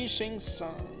 Fishing Sun.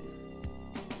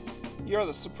 You're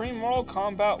the supreme Mortal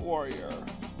Kombat warrior.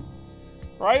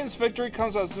 Raiden's victory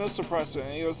comes as no surprise to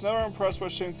him. He was never impressed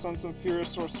with Shang Tsung's inferior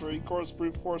sorcery, Goro's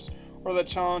brute force, or the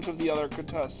challenge of the other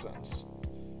contestants.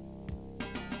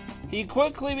 He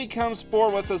quickly becomes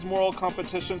bored with his moral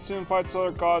competition, soon fights other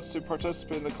gods to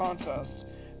participate in the contest.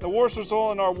 The wars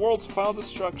result in our world's final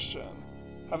destruction.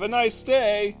 Have a nice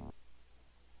day!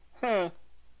 Huh.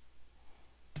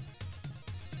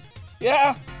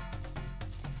 Yeah!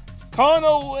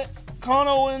 Kano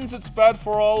wins, it's bad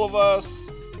for all of us.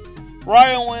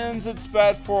 Ryan wins, it's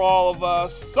bad for all of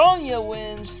us. Sonya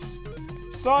wins.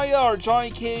 Sonya or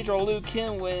Johnny Cage or Liu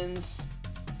Kang wins.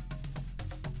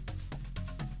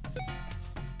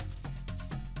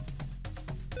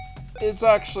 It's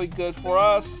actually good for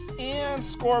us. And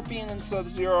Scorpion and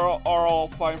Sub-Zero are all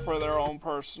fine for their own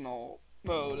personal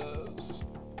motives.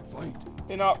 Fight.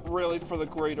 And not really for the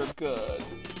greater good.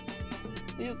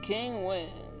 Liu Kang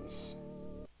wins.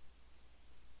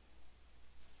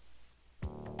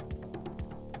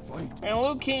 Fight. And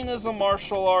Liu Kang is a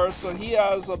martial artist, so he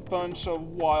has a bunch of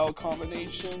wild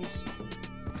combinations.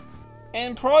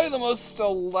 And probably the most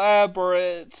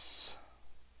elaborate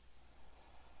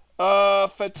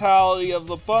fatality of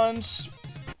the bunch,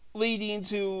 leading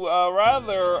to a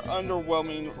rather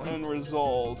underwhelming end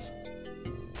result.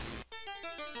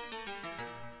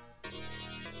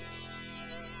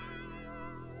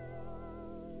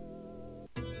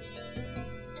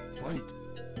 Fight.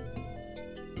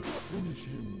 Finish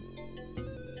him.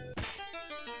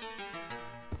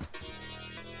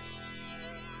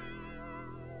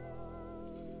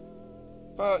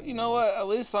 But you know what? At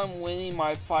least I'm winning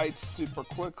my fights super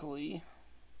quickly.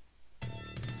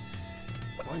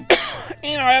 Fight.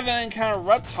 And I haven't encountered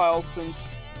Reptile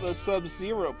since the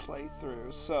Sub-Zero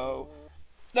playthrough, so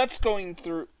that's going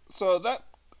through. So that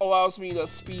allows me to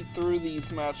speed through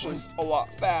these matches a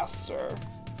lot faster.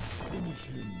 Finish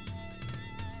him.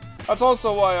 That's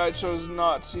also why I chose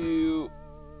not to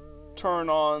turn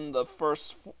on the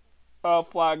first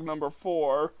flag number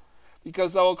 4,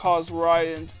 because that will cause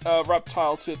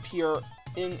Reptile to appear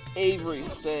in every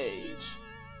stage.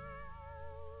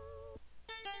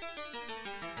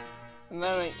 And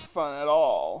that ain't fun at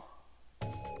all.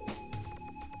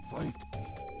 Fight.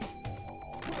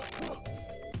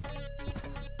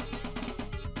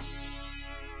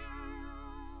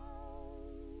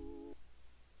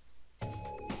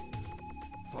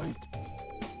 Fight.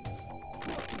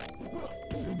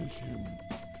 Finish him.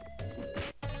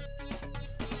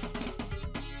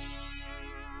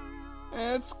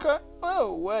 And it's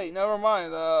oh wait, never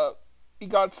mind. He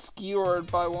got skewered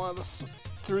by one of the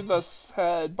through the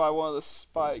head by one of the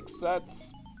spikes.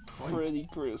 That's pretty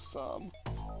gruesome.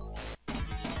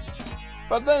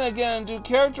 But then again, do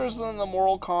characters in the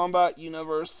Mortal Kombat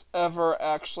universe ever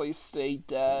actually stay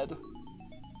dead?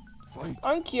 Fight.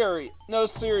 I'm curious. No,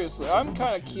 seriously, I'm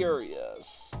kind of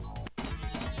curious.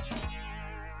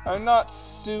 I'm not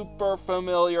super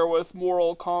familiar with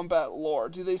Mortal Kombat lore.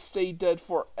 Do they stay dead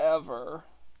forever?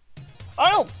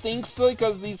 I don't think so,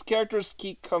 because these characters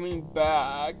keep coming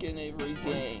back in every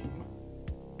game.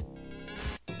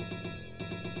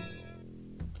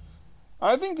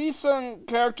 I think these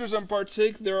characters in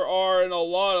particular are in a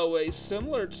lot of ways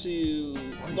similar to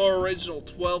the original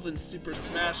 12 in Super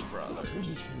Smash Bros.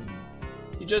 Finish him.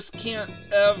 You just can't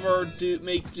ever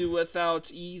make do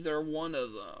without either one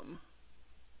of them.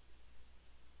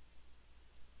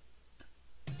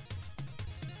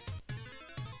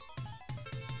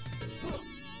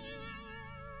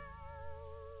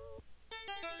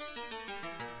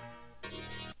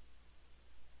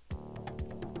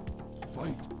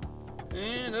 Fight.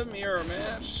 And a mirror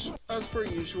match, as per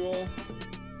usual.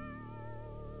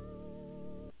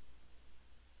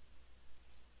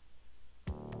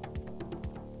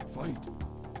 Fight.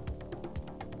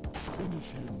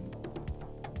 Finish him.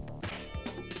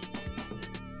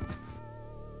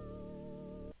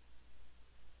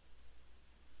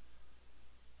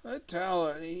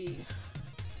 fatality.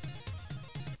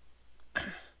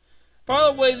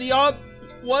 By the way,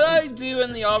 what I do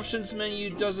in the options menu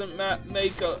doesn't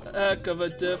make a heck of a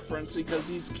difference because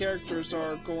these characters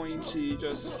are going to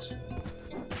just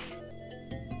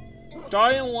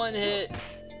die in one hit,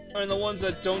 and the ones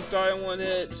that don't die in one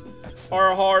hit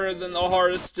are harder than the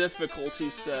hardest difficulty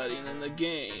setting in the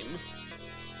game.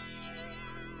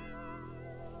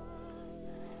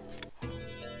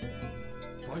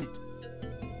 Fight.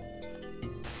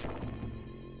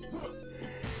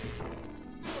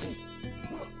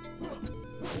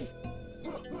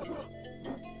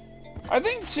 I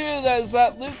think too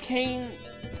that Liu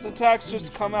Kang's attacks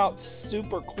just come out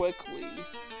super quickly.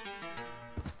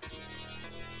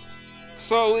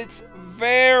 So it's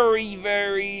very,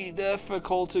 very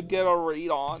difficult to get a read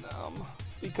on him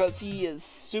because he is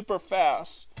super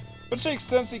fast. Which makes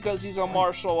sense because he's a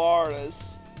martial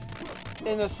artist.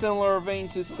 In a similar vein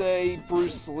to, say,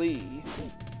 Bruce Lee.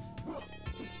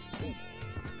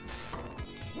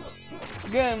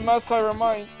 Again, must I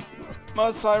remind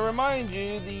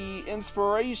you, the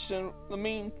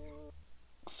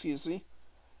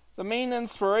main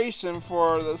inspiration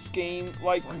for this game,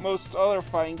 like most other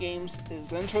fighting games,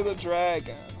 is Enter the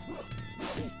Dragon.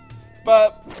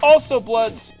 But also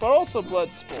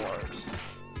Bloodsport.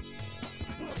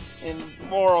 In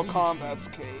Mortal Kombat's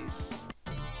case.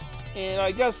 And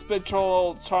I guess Big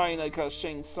Trouble in China because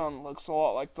Shang Tsung looks a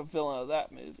lot like the villain of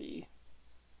that movie.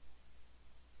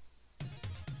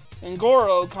 And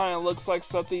Goro kind of looks like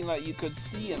something that you could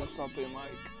see in something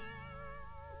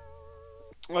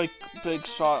like Big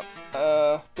Trouble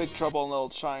in Little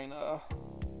China.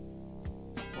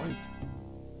 Fight.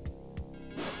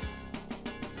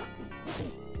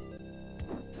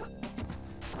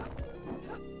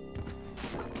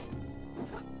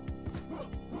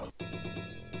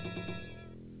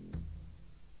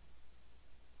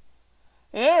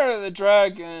 In Enter the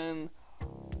Dragon,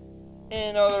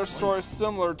 and other stories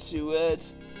similar to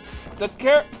it,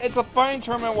 it's a fighting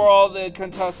tournament where all the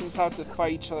contestants have to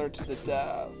fight each other to the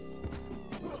death.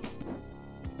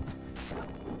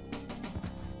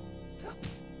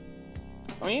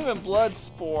 I mean, even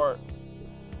Bloodsport,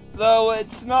 though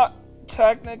it's not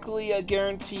technically a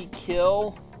guaranteed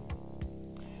kill,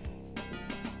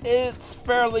 it's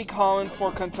fairly common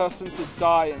for contestants to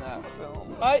die in that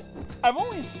film. I've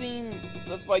only seen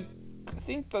I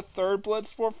think the third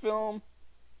Bloodsport film.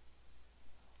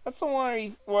 That's the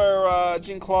one where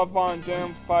Jean-Claude Van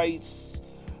Damme fights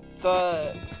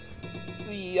the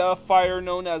fighter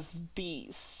known as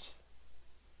Beast.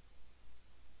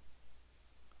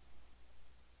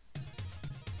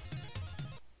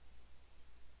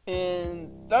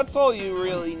 And that's all you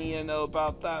really need to know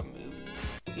about that movie.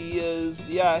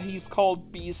 He's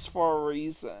called Beast for a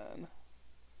reason.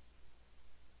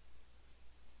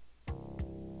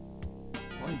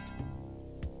 Fight.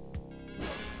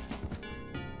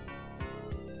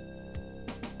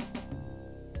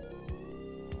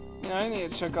 Yeah, I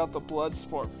need to check out the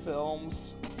Bloodsport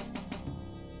films.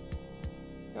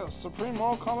 Yeah, Supreme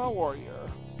Mortal Kombat Warrior.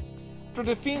 After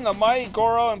defeating the mighty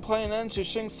Goro and putting an end to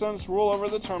Shang Tsung's rule over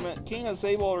the tournament, King is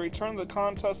able to return the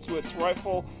contest to its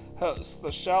rightful host, the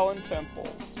Shaolin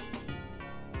Temples.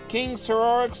 King's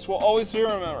heroics will always be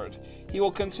remembered. He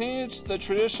will continue the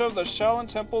tradition of the Shaolin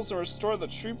Temples and restore the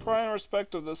true pride and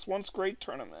respect of this once great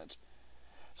tournament.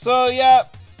 So yeah,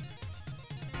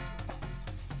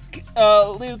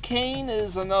 Liu Kang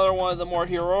is another one of the more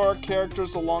heroic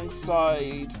characters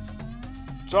alongside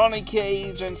Johnny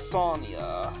Cage and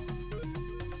Sonya.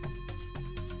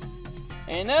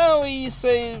 And now we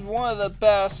saved one of the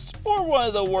best, or one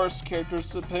of the worst characters,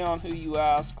 depending on who you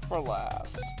ask, for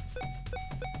last.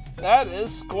 That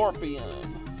is Scorpion.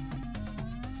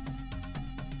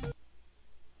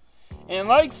 And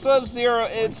like Sub-Zero,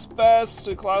 it's best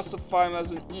to classify him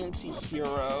as an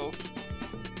anti-hero,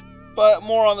 but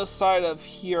more on the side of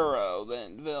hero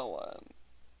than villain.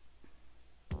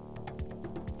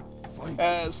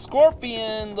 As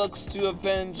Scorpion looks to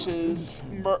avenge his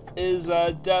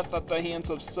death at the hands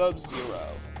of Sub-Zero.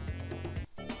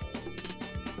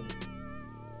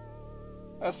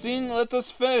 As seen with this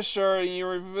finisher, you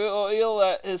reveal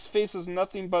that his face is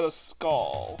nothing but a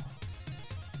skull.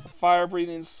 A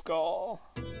fire-breathing skull.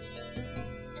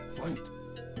 Fight.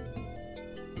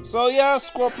 So yeah,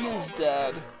 Scorpion's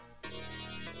dead.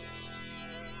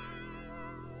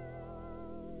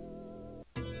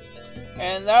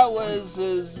 And that was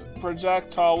his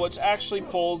projectile, which actually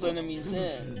pulls enemies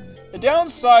in. The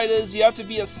downside is you have to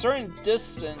be a certain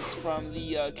distance from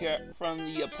the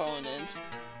opponent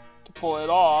to pull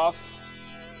it off.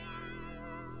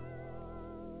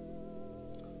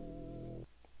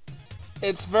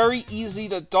 it's very easy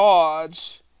to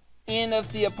dodge, and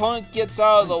if the opponent gets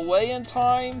out of the way in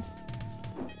time,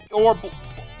 or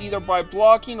either by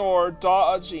blocking or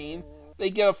dodging, they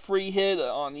get a free hit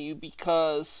on you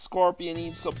because Scorpion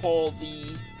needs to pull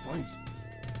the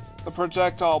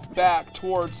projectile back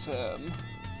towards him.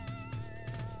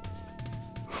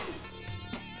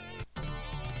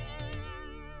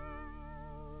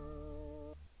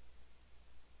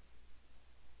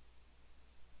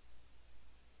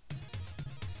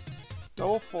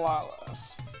 Double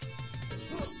flawless.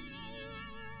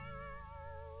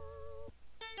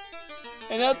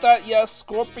 And note that, yes,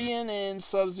 Scorpion and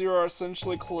Sub-Zero are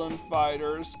essentially clone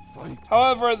fighters.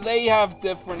 However, they have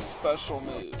different special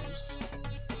moves.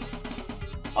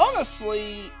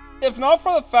 Honestly, if not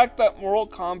for the fact that Mortal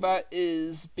Kombat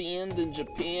is banned in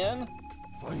Japan,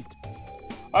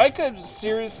 I could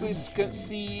seriously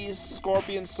see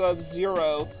Scorpion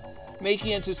Sub-Zero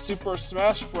making it to Super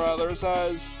Smash Bros.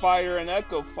 As Fighter and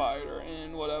Echo Fighter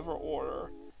in whatever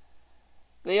order.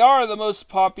 They are the most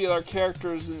popular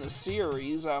characters in the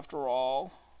series, after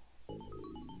all.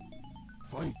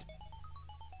 Fight.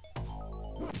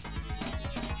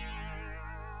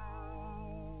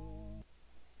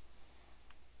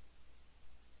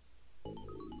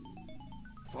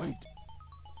 Fight.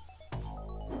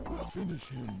 Finish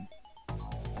him.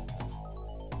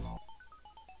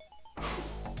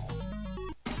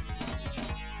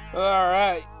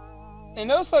 Alright. And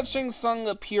notice that Shang Tsung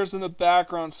appears in the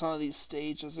background on some of these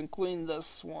stages, including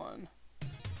this one.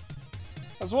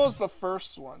 As well as the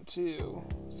first one, too.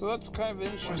 So that's kind of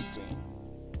interesting.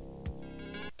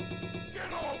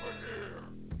 Get over here.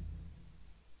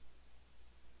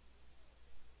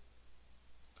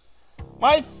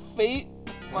 My favorite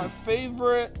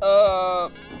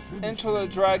Enter the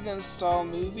Dragon style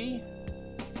movie,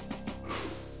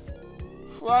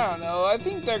 I don't know, I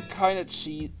think they're kind of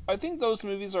cheap. I think those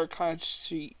movies are kind of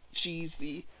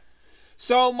cheesy.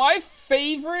 So my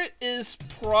favorite is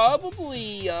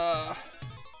probably,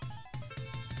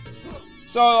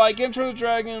 so like Enter the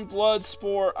Dragon,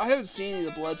 Bloodsport. I haven't seen any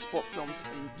of the Bloodsport films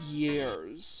in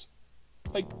years.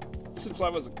 Like, since I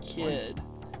was a kid.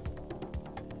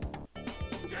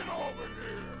 Get over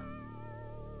here.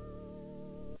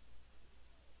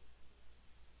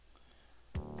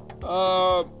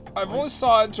 I've only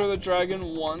saw Enter the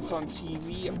Dragon once on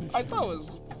TV. I thought it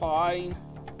was fine.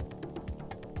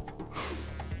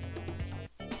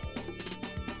 I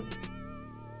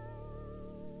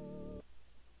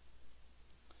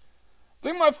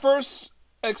think my first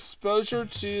exposure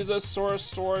to this sort of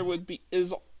story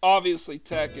is obviously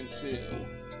Tekken 2.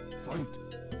 Fight.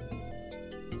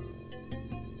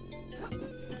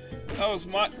 That was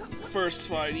my first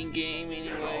fighting game,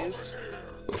 anyways.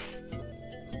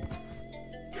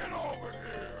 Get over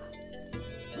here.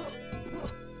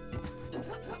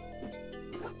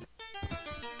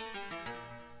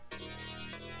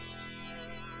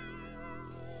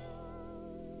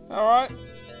 Alright.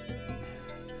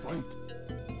 Fight.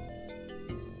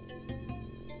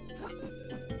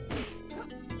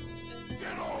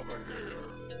 Get over here.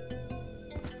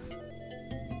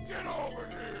 Get over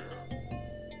here.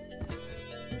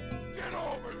 Get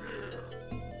over here.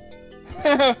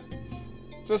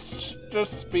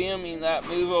 just spamming that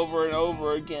move over and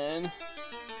over again.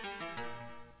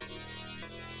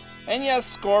 And yes,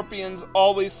 Scorpion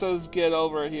always says "get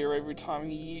over here" every time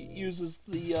he uses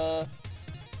the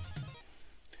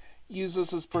uses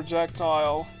his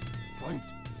projectile. Fight.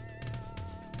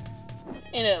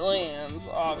 And it lands,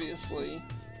 obviously.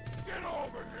 Get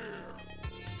over here.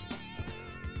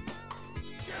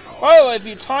 Get over. By the way, if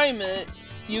you time it,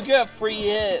 you get a free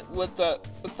hit with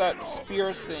that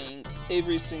spear thing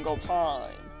every single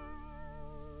time.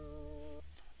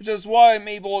 Which is why I'm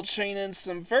able to chain in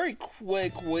some very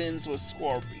quick wins with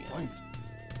Scorpion. Fight.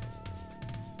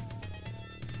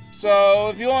 So,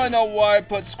 if you want to know why I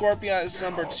put Scorpion as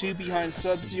number 2 behind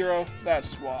Sub-Zero,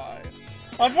 that's why.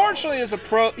 Unfortunately,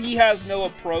 he has no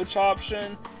approach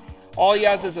option. All he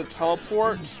has is a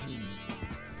teleport.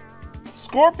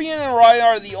 Scorpion and Ryan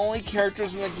are the only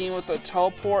characters in the game with a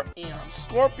teleport, and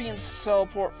Scorpion's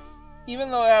teleport, even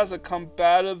though it has a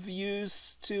combative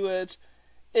use to it,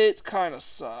 it kind of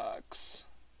sucks.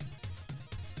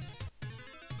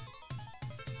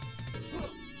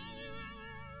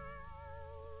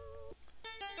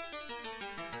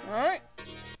 Alright.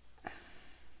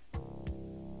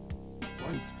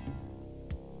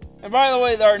 And by the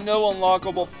way, there are no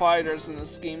unlockable fighters in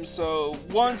this game, so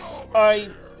once I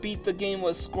beat the game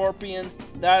with Scorpion,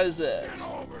 that is it.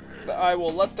 I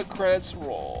will let the credits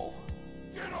roll.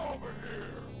 Get over here.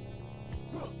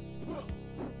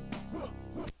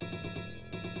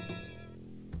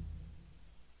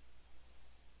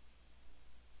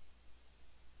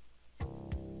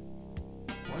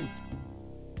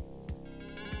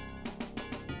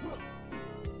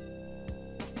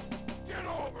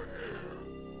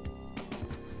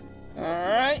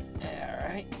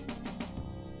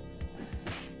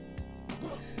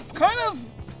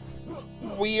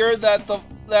 weird that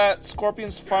that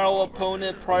Scorpion's final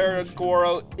opponent prior to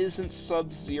Goro isn't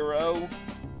Sub-Zero?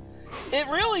 It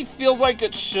really feels like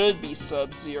it should be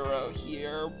Sub-Zero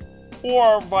here,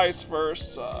 or vice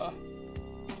versa,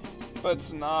 but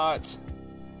it's not.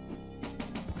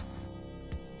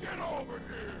 Get over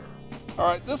here.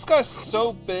 Alright, this guy's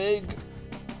so big,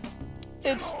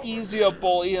 it's easy to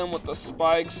bully him with the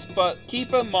spikes, but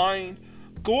keep in mind,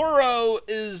 Goro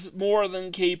is more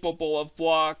than capable of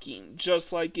blocking,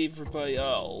 just like everybody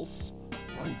else.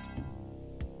 Fight.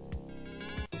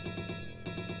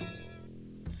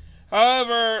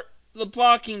 However, the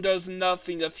blocking does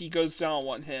nothing if he goes down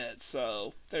one hit,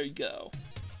 so there you go.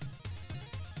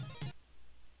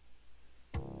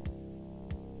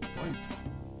 Fight.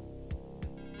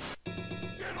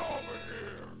 Get over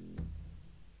here.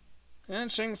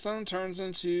 And Shang Tsung turns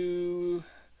into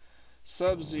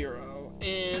Sub-Zero.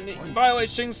 And by the way,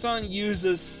 Shang Tsung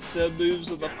uses the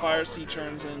moves of the fires he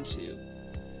turns into.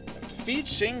 Defeat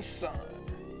Shang Tsung.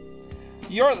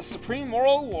 You're the supreme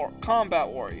moral combat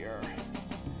warrior.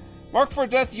 Marked for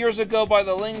death years ago by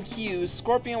the Lin Q,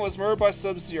 Scorpion was murdered by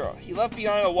Sub-Zero. He left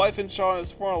behind a wife and child in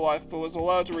his former life, but was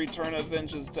allowed to return to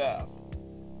avenge his death.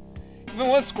 Even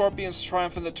with Scorpion's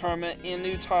triumph in the tournament and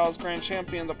new title as Grand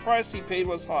Champion, the price he paid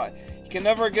was high. He can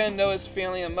never again know his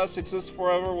family and must exist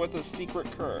forever with a secret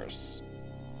curse.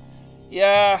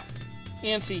 Yeah,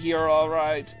 anti-hero,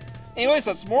 alright. Anyways,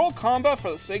 that's Mortal Kombat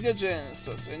for the Sega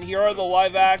Genesis, and here are the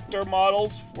live actor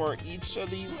models for each of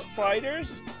these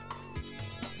fighters.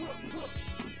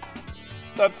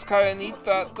 That's kind of neat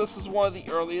that this is one of the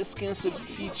earliest games to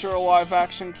feature live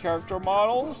action character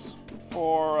models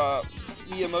for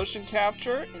via motion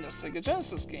capture in a Sega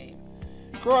Genesis game.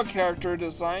 Goro character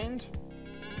designed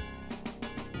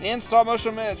and stop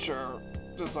motion miniature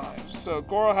design. So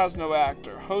Goro has no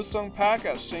actor. Ho Sung Pak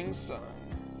as Shang Tsung.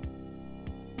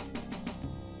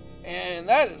 And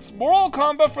that is Mortal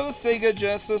Kombat for the Sega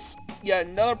Genesis. Yet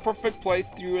another perfect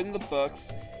playthrough in the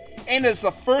books. And it's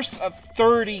the first of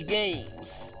 30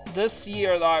 games this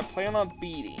year that I plan on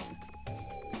beating.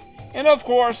 And of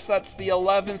course, that's the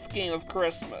 11th game of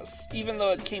Christmas, even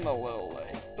though it came a little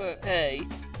late. But hey,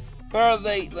 better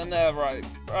late than never,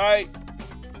 right?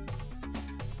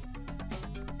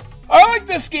 I like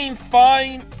this game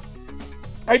fine.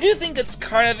 I do think it's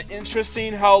kind of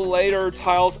interesting how later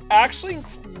titles actually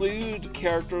include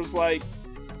characters like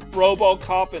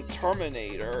RoboCop and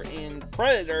Terminator and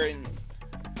Predator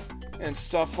and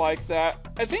stuff like that.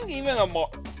 I think even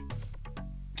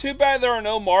too bad there are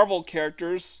no Marvel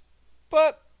characters,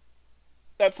 but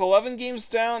that's 11 games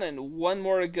down and one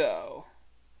more to go.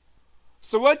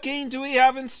 So what game do we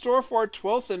have in store for our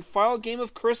 12th and final game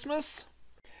of Christmas?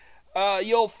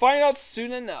 You'll find out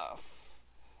soon enough.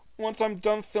 Once I'm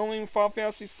done filming Final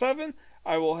Fantasy VII,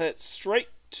 I will head straight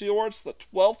towards the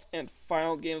 12th and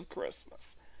final game of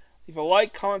Christmas. Leave a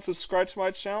like, comment, subscribe to my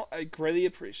channel, I greatly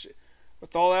appreciate it.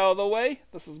 With all out of the way,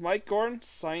 this is Mike Gordon,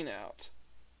 sign out.